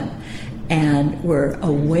made them and were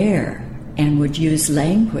aware and would use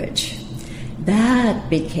language. That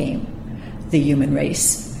became the human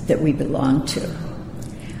race that we belong to.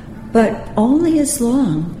 But only as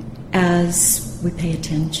long as we pay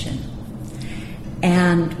attention.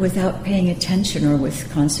 And without paying attention, or with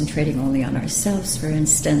concentrating only on ourselves, for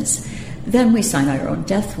instance, then we sign our own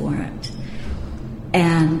death warrant.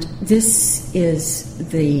 And this is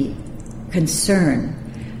the concern.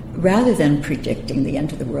 Rather than predicting the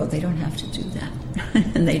end of the world, they don't have to do that.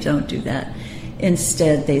 And they don't do that.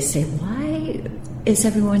 Instead, they say, why is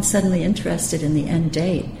everyone suddenly interested in the end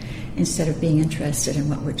date instead of being interested in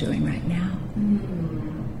what we're doing right now?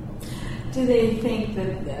 Do they think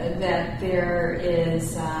that there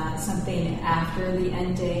is something after the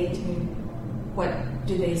end date? What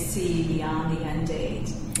do they see beyond the end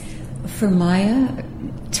date? For Maya,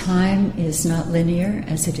 time is not linear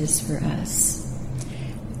as it is for us.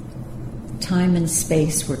 Time and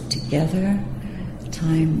space work together.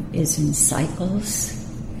 Time is in cycles.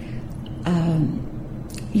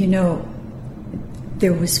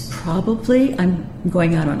 There was probably, I'm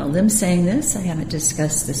going out on a limb saying this, I haven't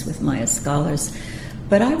discussed this with Maya scholars,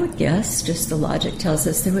 but I would guess, just the logic tells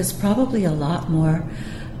us, there was probably a lot more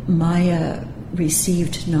Maya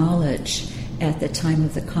received knowledge at the time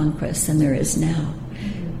of the conquest than there is now.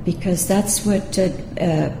 Because that's what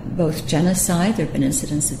both genocide, there have been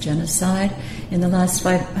incidents of genocide in the last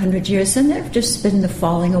 500 years, and there have just been the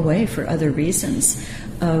falling away for other reasons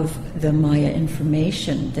of the Maya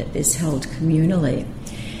information that is held communally.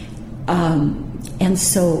 And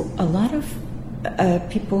so a lot of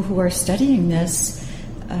people who are studying this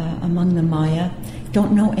among the Maya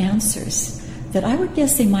don't know answers that I would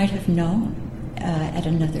guess they might have known at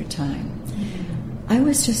another time. I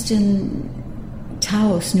was just in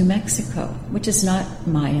Taos, New Mexico, which is not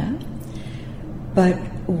Maya, but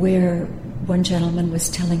where one gentleman was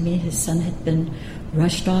telling me his son had been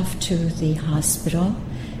rushed off to the hospital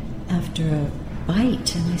after a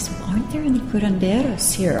bite. And I said, well, aren't there any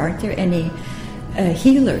curanderos here? Aren't there any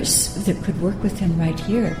healers that could work with him right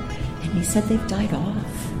here? And he said they've died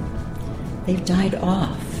off. They've died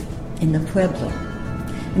off in the pueblo.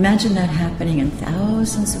 Imagine that happening in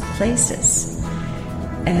thousands of places.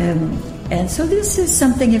 And so this is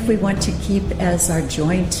something, if we want to keep as our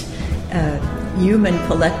joint human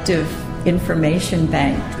collective information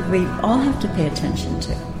bank, we all have to pay attention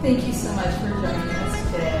to. Thank you so much for joining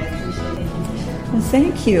us today. I appreciate it. Well,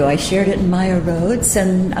 thank you. I shared it in Maya Roads,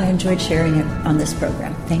 and I enjoyed sharing it on this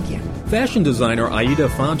program. Thank you. Fashion designer Aida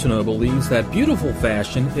Fontenot believes that beautiful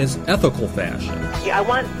fashion is ethical fashion. Yeah, I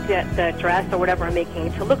want the dress or whatever I'm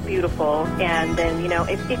making to look beautiful, and then,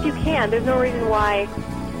 if you can, there's no reason why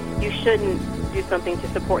you shouldn't do something to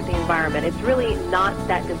support the environment. It's really not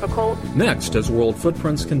that difficult. Next, as World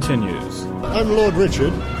Footprints continues. I'm Lord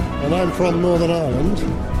Richard, and I'm from Northern Ireland,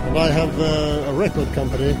 and I have a record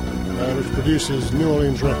company which produces New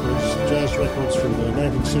Orleans records, jazz records from the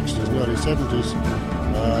 1960s and early 70s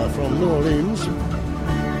from New Orleans,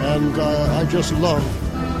 and I just love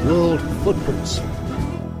World Footprints.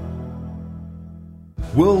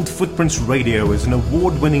 World Footprints Radio is an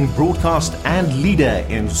award-winning broadcast and leader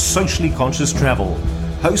in socially conscious travel.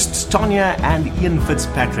 Hosts Tanya and Ian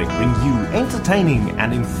Fitzpatrick bring you entertaining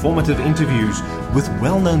and informative interviews with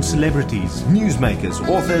well-known celebrities, newsmakers,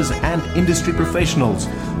 authors, and industry professionals,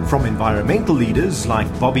 from environmental leaders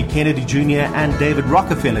like Bobby Kennedy Jr. and David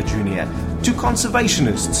Rockefeller Jr., to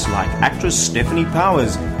conservationists like actress Stephanie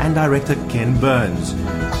Powers and director Ken Burns.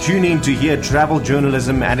 Tune in to hear travel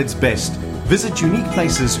journalism at its best. Visit unique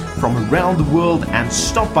places from around the world and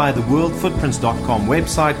stop by the worldfootprints.com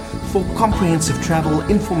website for comprehensive travel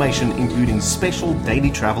information, including special daily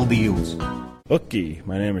travel deals. Okay,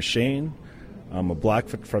 my name is Shane. I'm a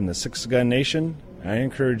Blackfoot from the Siksika Nation. I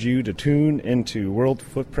encourage you to tune into World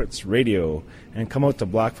Footprints Radio and come out to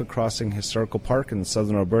Blackfoot Crossing Historical Park in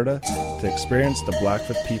southern Alberta to experience the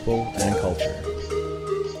Blackfoot people and culture.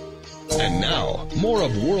 And now, more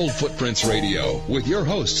of World Footprints Radio with your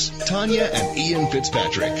hosts, Tanya and Ian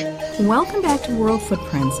Fitzpatrick. Welcome back to World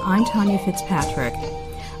Footprints. I'm Tanya Fitzpatrick.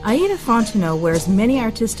 Aida Fontenot wears many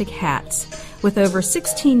artistic hats. With over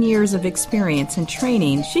 16 years of experience and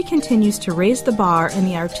training, she continues to raise the bar in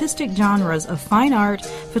the artistic genres of fine art,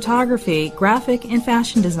 photography, graphic, and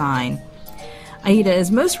fashion design. Aida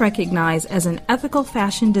is most recognized as an ethical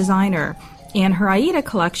fashion designer, and her Aida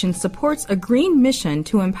collection supports a green mission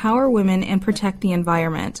to empower women and protect the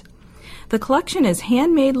environment. The collection is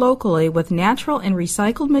handmade locally with natural and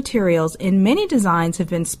recycled materials, and many designs have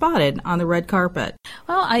been spotted on the red carpet.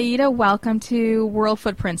 Well, Aida, welcome to World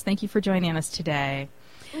Footprints. Thank you for joining us today.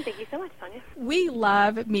 Thank you so much, Tanya. We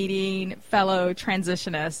love meeting fellow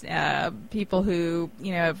transitionists, people who,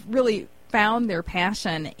 have really found their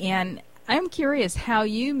passion. And I'm curious how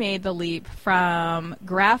you made the leap from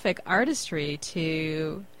graphic artistry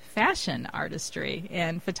to fashion artistry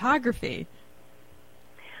and photography.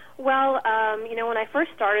 Well, when I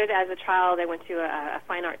first started as a child, I went to a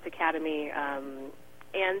fine arts academy,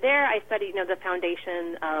 and there I studied, the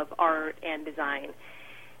foundation of art and design.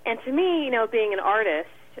 And to me, being an artist,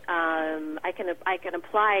 I can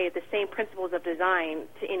apply the same principles of design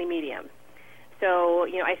to any medium. So,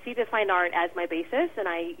 I see the fine art as my basis, and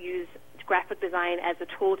I use graphic design as a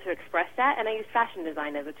tool to express that, and I use fashion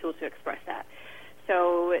design as a tool to express that.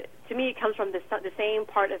 So, to me, it comes from the same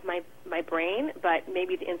part of my brain, but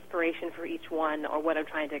maybe the inspiration for each one or what I'm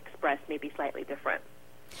trying to express may be slightly different.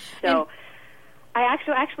 So, I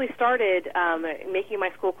actually started making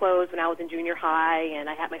my school clothes when I was in junior high, and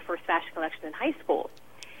I had my first fashion collection in high school.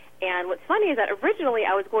 And what's funny is that originally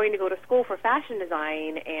I was going to go to school for fashion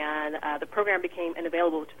design, and the program became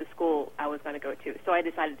unavailable to the school I was going to go to. So I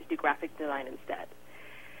decided to do graphic design instead.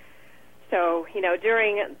 So,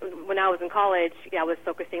 when I was in college, I was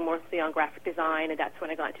focusing mostly on graphic design, and that's when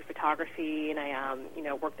I got into photography, and I,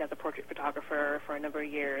 worked as a portrait photographer for a number of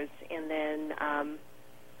years. And then,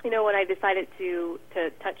 when I decided to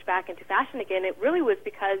touch back into fashion again, it really was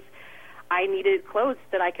because I needed clothes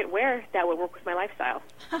that I could wear that would work with my lifestyle.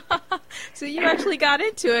 So you actually got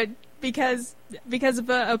into it because of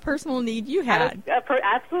a personal need you had.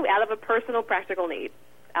 Absolutely, out of a personal, practical need.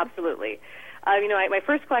 Absolutely. My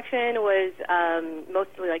first collection was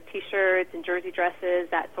mostly like T-shirts and jersey dresses,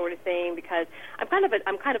 that sort of thing, because I'm kind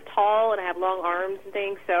of tall and I have long arms and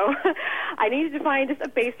things, so I needed to find just a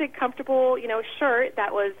basic, comfortable, shirt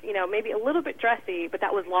that was, maybe a little bit dressy, but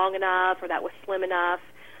that was long enough or that was slim enough.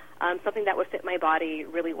 Something that would fit my body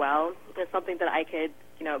really well, and something that I could,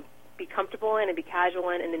 be comfortable in and be casual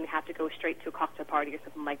in, and then have to go straight to a cocktail party or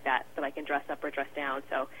something like that I can dress up or dress down.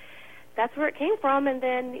 So that's where it came from, and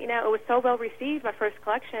then, it was so well received, my first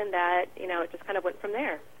collection, that, it just kind of went from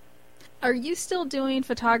there. Are you still doing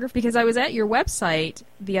photography? Because I was at your website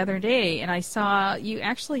the other day, and I saw you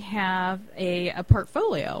actually have a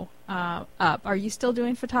portfolio up. Are you still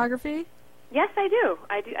doing photography? Yes, I do.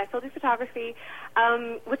 I still do photography.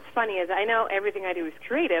 What's funny is I know everything I do is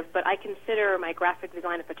creative, but I consider my graphic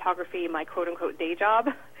design and photography my quote-unquote day job,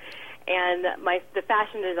 and the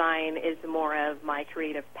fashion design is more of my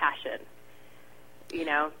creative passion,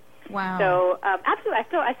 Wow. So, absolutely,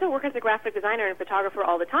 I still work as a graphic designer and photographer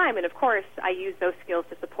all the time, and of course, I use those skills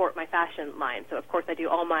to support my fashion line. So, of course, I do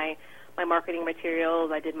all my marketing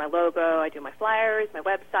materials. I did my logo. I do my flyers, my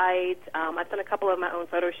website. I've done a couple of my own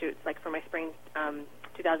photo shoots, like for my spring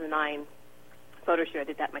 2009 photo shoot. I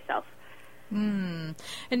did that myself. And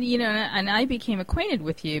and I became acquainted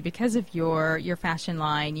with you because of your fashion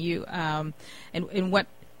line. You and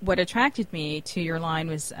what attracted me to your line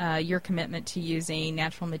was your commitment to using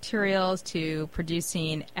natural materials, to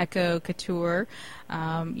producing eco couture,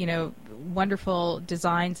 wonderful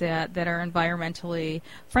designs that are environmentally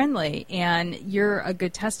friendly. And you're a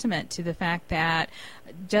good testament to the fact that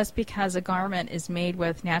just because a garment is made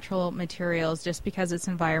with natural materials, just because it's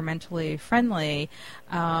environmentally friendly,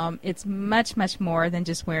 it's much, much more than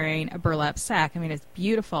just wearing a burlap sack. I mean, it's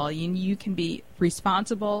beautiful. You can be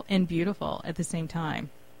responsible and beautiful at the same time.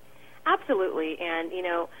 Absolutely. And,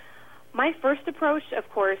 my first approach, of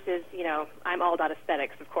course, is, I'm all about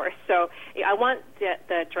aesthetics, of course. So I want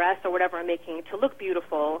the dress or whatever I'm making to look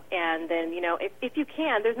beautiful. And then, if you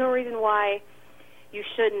can, there's no reason why you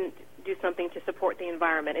shouldn't do something to support the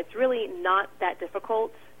environment. It's really not that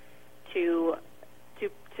difficult to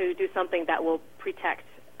do something that will protect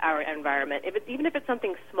our environment, even if it's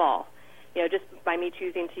something small. Just by me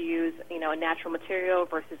choosing to use, a natural material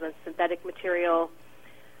versus a synthetic material,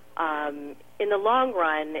 in the long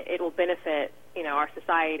run, it will benefit, our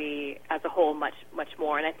society as a whole much, much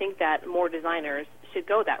more. And I think that more designers should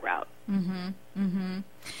go that route. Mm-hmm. Mm-hmm.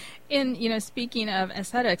 And, speaking of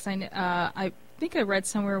aesthetics, I think I read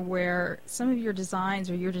somewhere where some of your designs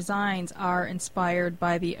are inspired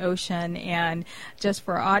by the ocean. And just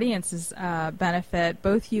for our audience's benefit,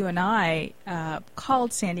 both you and I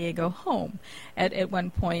called San Diego home at one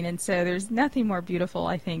point. And so there's nothing more beautiful,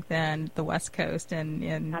 I think, than the West Coast and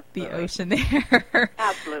the ocean there.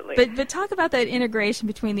 Absolutely. But talk about that integration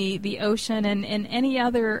between the ocean and any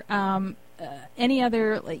other any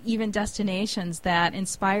other even destinations that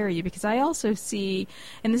inspire you? Because I also see,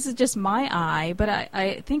 and this is just my eye, but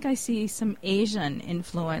I think I see some Asian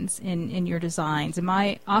influence in your designs. Am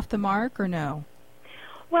I off the mark or no?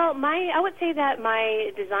 Well, I would say that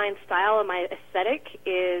my design style and my aesthetic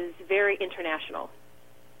is very international.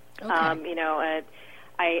 Okay.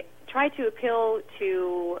 I try to appeal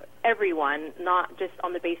to everyone, not just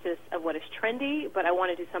on the basis of what is trendy, but I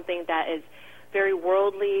want to do something that is very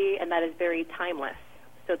worldly and that is very timeless,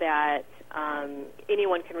 so that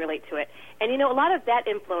anyone can relate to it. And, a lot of that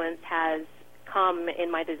influence has come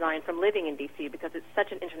in my design from living in D.C. because it's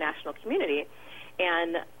such an international community.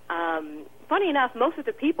 And funny enough, most of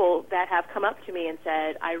the people that have come up to me and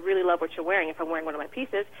said, I really love what you're wearing, if I'm wearing one of my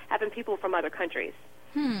pieces, have been people from other countries.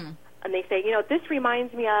 And they say, this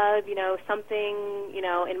reminds me of, something,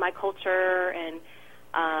 in my culture. And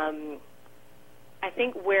I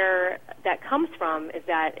think where that comes from is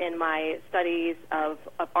that in my studies of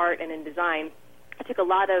art and in design, I took a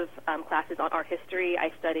lot of classes on art history.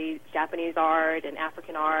 I studied Japanese art and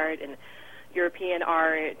African art and European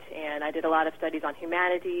art, and I did a lot of studies on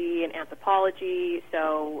humanity and anthropology.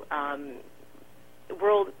 So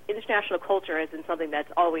international culture has been something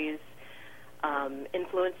that's always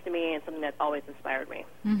influenced me and something that's always inspired me.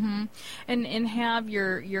 Mm-hmm. And have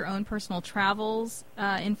your own personal travels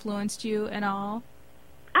influenced you at all?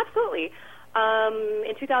 Absolutely.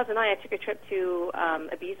 In 2009, I took a trip to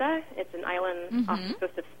Ibiza. It's an island off the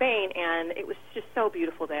coast of Spain, and it was just so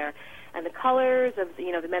beautiful there. And the colors of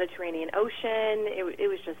the Mediterranean Ocean, it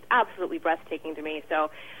was just absolutely breathtaking to me.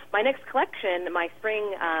 So my next collection, my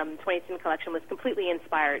spring 2010 collection, was completely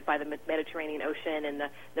inspired by the Mediterranean Ocean and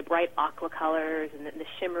the bright aqua colors and the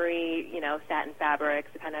shimmery, satin fabrics.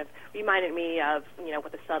 It kind of reminded me of,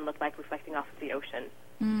 what the sun looked like reflecting off of the ocean.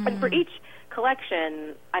 And for each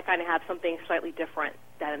collection, I kind of have something slightly different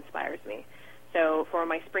that inspires me. So for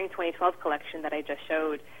my spring 2012 collection that I just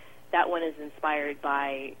showed, that one is inspired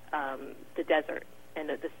by the desert and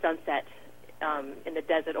the sunset in the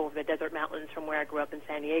desert over the desert mountains from where I grew up in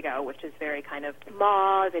San Diego, which is very kind of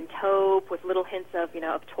mauve and taupe with little hints of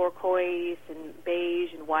of turquoise and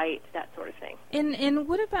beige and white, that sort of thing. And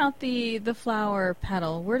what about the flower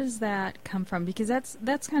petal? Where does that come from? Because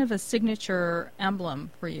that's kind of a signature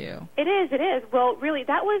emblem for you. It is. Well, really,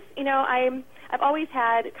 that was I've always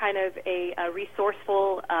had kind of a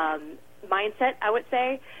resourceful mindset, I would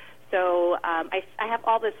say. So I have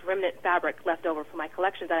all this remnant fabric left over from my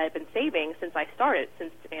collection that I've been saving since I started,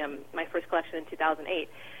 since my first collection in 2008.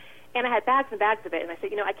 And I had bags and bags of it, and I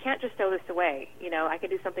said, I can't just throw this away. I can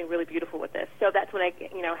do something really beautiful with this. So that's when I,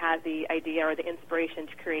 had the idea or the inspiration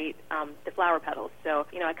to create the flower petals. So,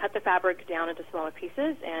 I cut the fabric down into smaller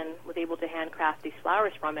pieces and was able to handcraft these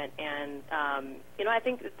flowers from it. And, I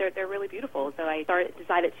think that they're really beautiful. So I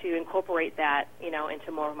decided to incorporate that,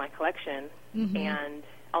 into more of my collection, and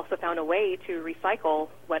also found a way to recycle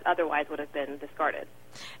what otherwise would have been discarded.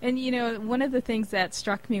 And one of the things that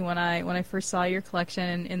struck me when I first saw your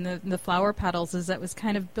collection in the flower petals is that it was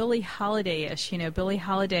kind of Billie Holiday-ish. Billie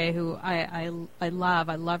Holiday, who I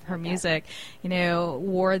love her music.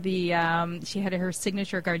 Wore she had her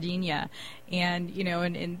signature gardenia, and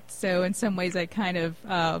and so in some ways I kind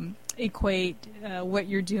of equate what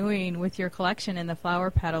you're doing with your collection in the flower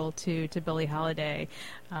petal to Billie Holiday,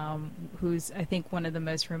 who's I think one of the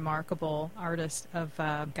most remarkable artists of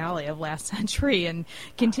last century and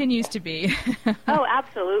continues to be. Oh,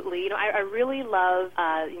 absolutely. I really love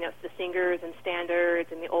the singers and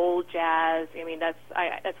standards and the old jazz. I mean, that's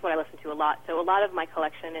what I listen to a lot. So a lot of my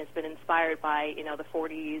collection has been inspired by the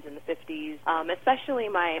 40s and the 50s, especially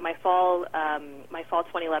my fall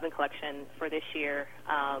 2011 collection for this year.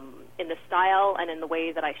 In the style and in the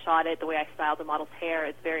way that I shot it, the way I styled the model's hair,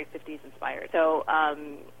 it's very 50s inspired. So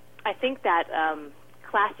I think that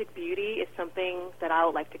classic beauty is something that I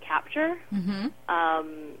would like to capture.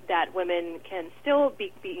 That women can still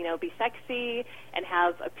be sexy and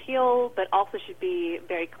have appeal, but also should be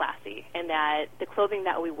very classy, and that the clothing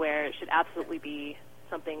that we wear should absolutely be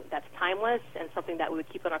something that's timeless and something that we would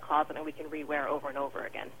keep in our closet and we can rewear over and over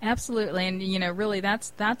again. Absolutely, and really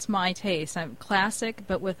that's my taste. I'm classic,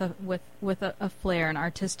 but with a flair, an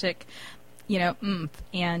artistic, oomph,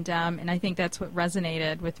 and I think that's what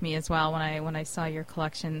resonated with me as well when I saw your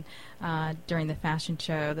collection during the fashion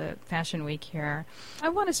show, the Fashion Week here. I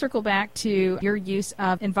want to circle back to your use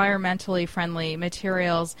of environmentally friendly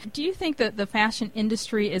materials. Do you think that the fashion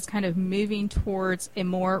industry is kind of moving towards a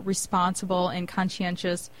more responsible and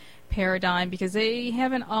conscientious paradigm, because they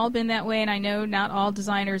haven't all been that way, and I know not all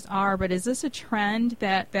designers are, but is this a trend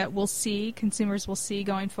that we'll see, consumers will see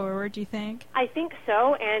going forward, do you think? I think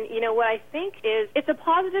so, and what I think is it's a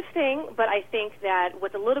positive thing, but I think that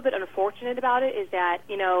what's a little bit unfortunate about it is that,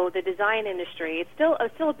 the design industry, it's still a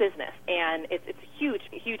business, and it's a huge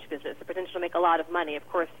business, the potential to make a lot of money. Of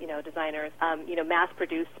course, designers, mass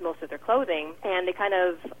produce most of their clothing, and they kind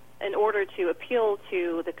of, in order to appeal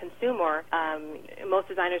to the consumer, most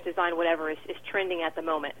designers design whatever is trending at the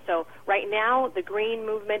moment. So right now, the green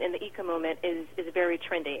movement and the eco movement is very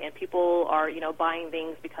trendy, and people are, buying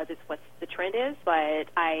things because it's what the trend is. But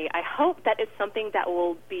I hope that it's something that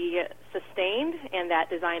will be sustained, and that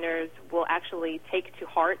designers will actually take to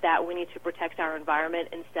heart that we need to protect our environment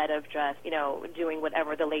instead of just, doing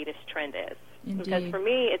whatever the latest trend is. Indeed. Because for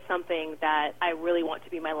me, it's something that I really want to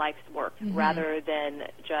be my life's work, rather than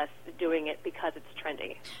just doing it because it's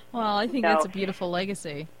trendy. Well, I think that's a beautiful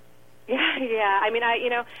legacy. Yeah. I mean,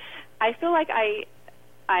 I feel like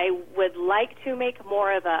I would like to make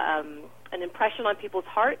more of an impression on people's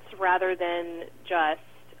hearts rather than just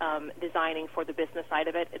designing for the business side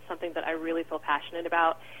of it. It's something that I really feel passionate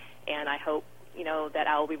about, and I hope, that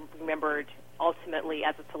I will be remembered ultimately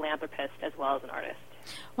as a philanthropist as well as an artist.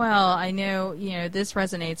 Well, I know, this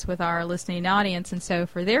resonates with our listening audience, and so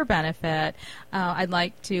for their benefit, I'd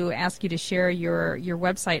like to ask you to share your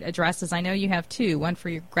website addresses. I know you have two, one for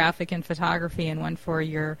your graphic and photography and one for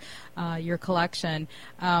your collection.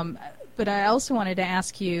 But I also wanted to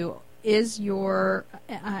ask you, are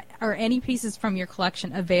any pieces from your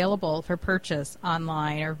collection available for purchase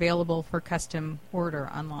online or available for custom order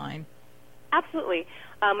online? Absolutely.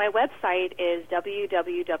 My website is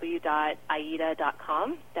www.aida.com.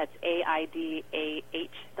 That's AIDAH.com.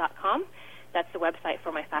 That's the website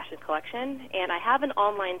for my fashion collection. And I have an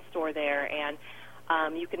online store there, and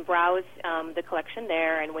you can browse the collection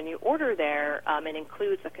there. And when you order there, it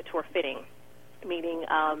includes a couture fitting, meaning,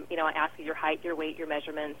 I ask you your height, your weight, your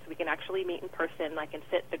measurements. We can actually meet in person, and I can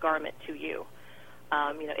fit the garment to you.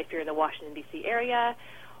 If you're in the Washington, D.C. area,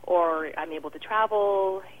 or I'm able to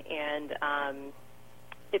travel, and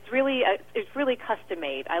it's really custom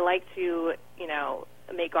made. I like to,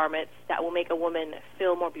 make garments that will make a woman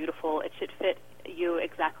feel more beautiful. It should fit you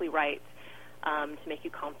exactly right, to make you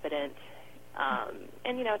confident, and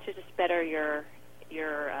to just better your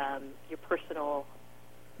personal.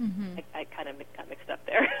 Mm-hmm. I kind of got mixed up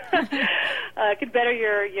there. Could better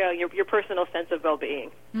your personal sense of well-being.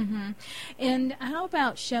 Mm-hmm. And how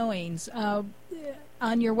about showings?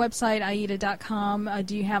 On your website, aida.com,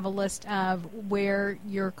 do you have a list of where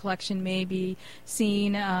your collection may be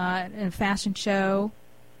seen in a fashion show?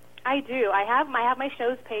 I do. I have my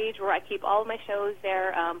shows page where I keep all of my shows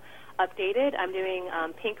there updated. I'm doing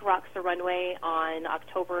Pink Rocks the Runway on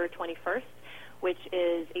October 21st, which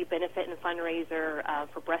is a benefit and fundraiser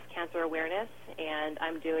for breast cancer awareness, and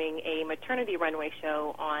I'm doing a maternity runway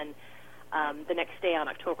show on the next day on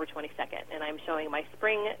October 22nd, and I'm showing my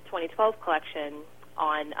spring 2012 collection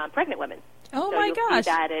on pregnant women. Oh, so my you'll gosh.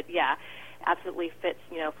 See that it absolutely fits,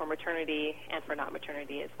 for maternity and for not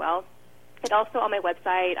maternity as well. And also on my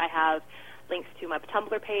website, I have links to my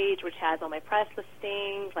Tumblr page, which has all my press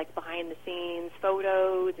listings, like behind-the-scenes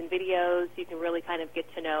photos and videos. You can really kind of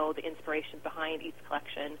get to know the inspiration behind each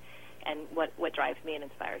collection and what drives me and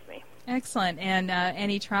inspires me. Excellent. And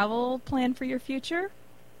any travel plan for your future?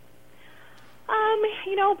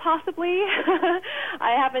 Possibly.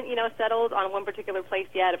 I haven't, settled on one particular place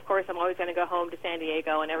yet. Of course, I'm always going to go home to San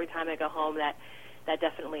Diego, and every time I go home, that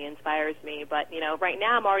definitely inspires me. But, right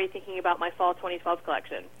now I'm already thinking about my fall 2012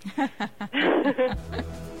 collection.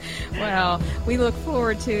 Well, we look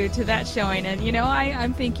forward to that showing. And,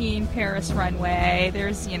 I'm thinking Paris Runway.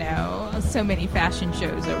 There's, so many fashion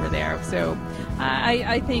shows over there. So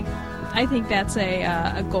I think that's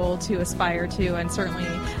a goal to aspire to, and certainly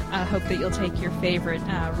hope that you'll take your favorite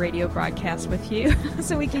radio broadcast with you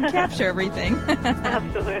so we can capture everything.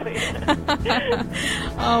 Absolutely.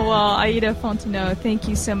 Oh, well, Aida Fontenot, thank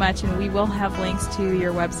you so much, and we will have links to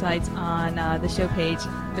your websites on the show page,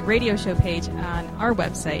 the radio show page on our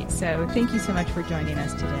website. So thank you so much for joining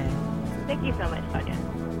us today. Thank you so much, Tanya.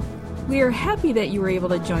 We are happy that you were able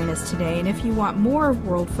to join us today, and if you want more of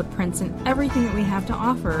World Footprints and everything that we have to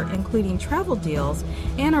offer, including travel deals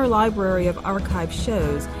and our library of archived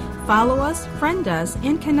shows, follow us, friend us,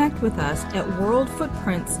 and connect with us at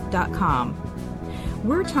worldfootprints.com.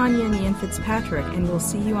 We're Tanya and Ian Fitzpatrick, and we'll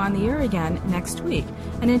see you on the air again next week.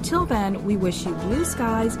 And until then, we wish you blue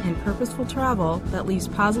skies and purposeful travel that leaves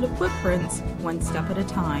positive footprints one step at a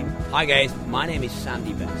time. Hi guys, my name is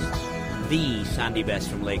Sandy Best. The Sandy Best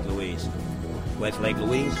from Lake Louise. Where's Lake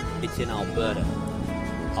Louise? It's in Alberta.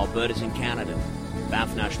 Alberta's in Canada.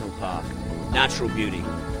 Banff National Park. Natural beauty.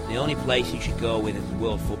 The only place you should go with is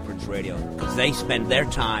World Footprints Radio, because they spend their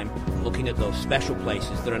time looking at those special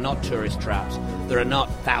places that are not tourist traps, that are not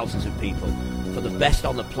thousands of people. For the best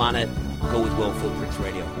on the planet, go with World Footprints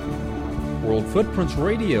Radio. World Footprints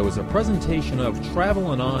Radio is a presentation of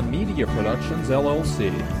Travel and On Media Productions,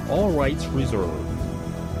 LLC. All rights reserved.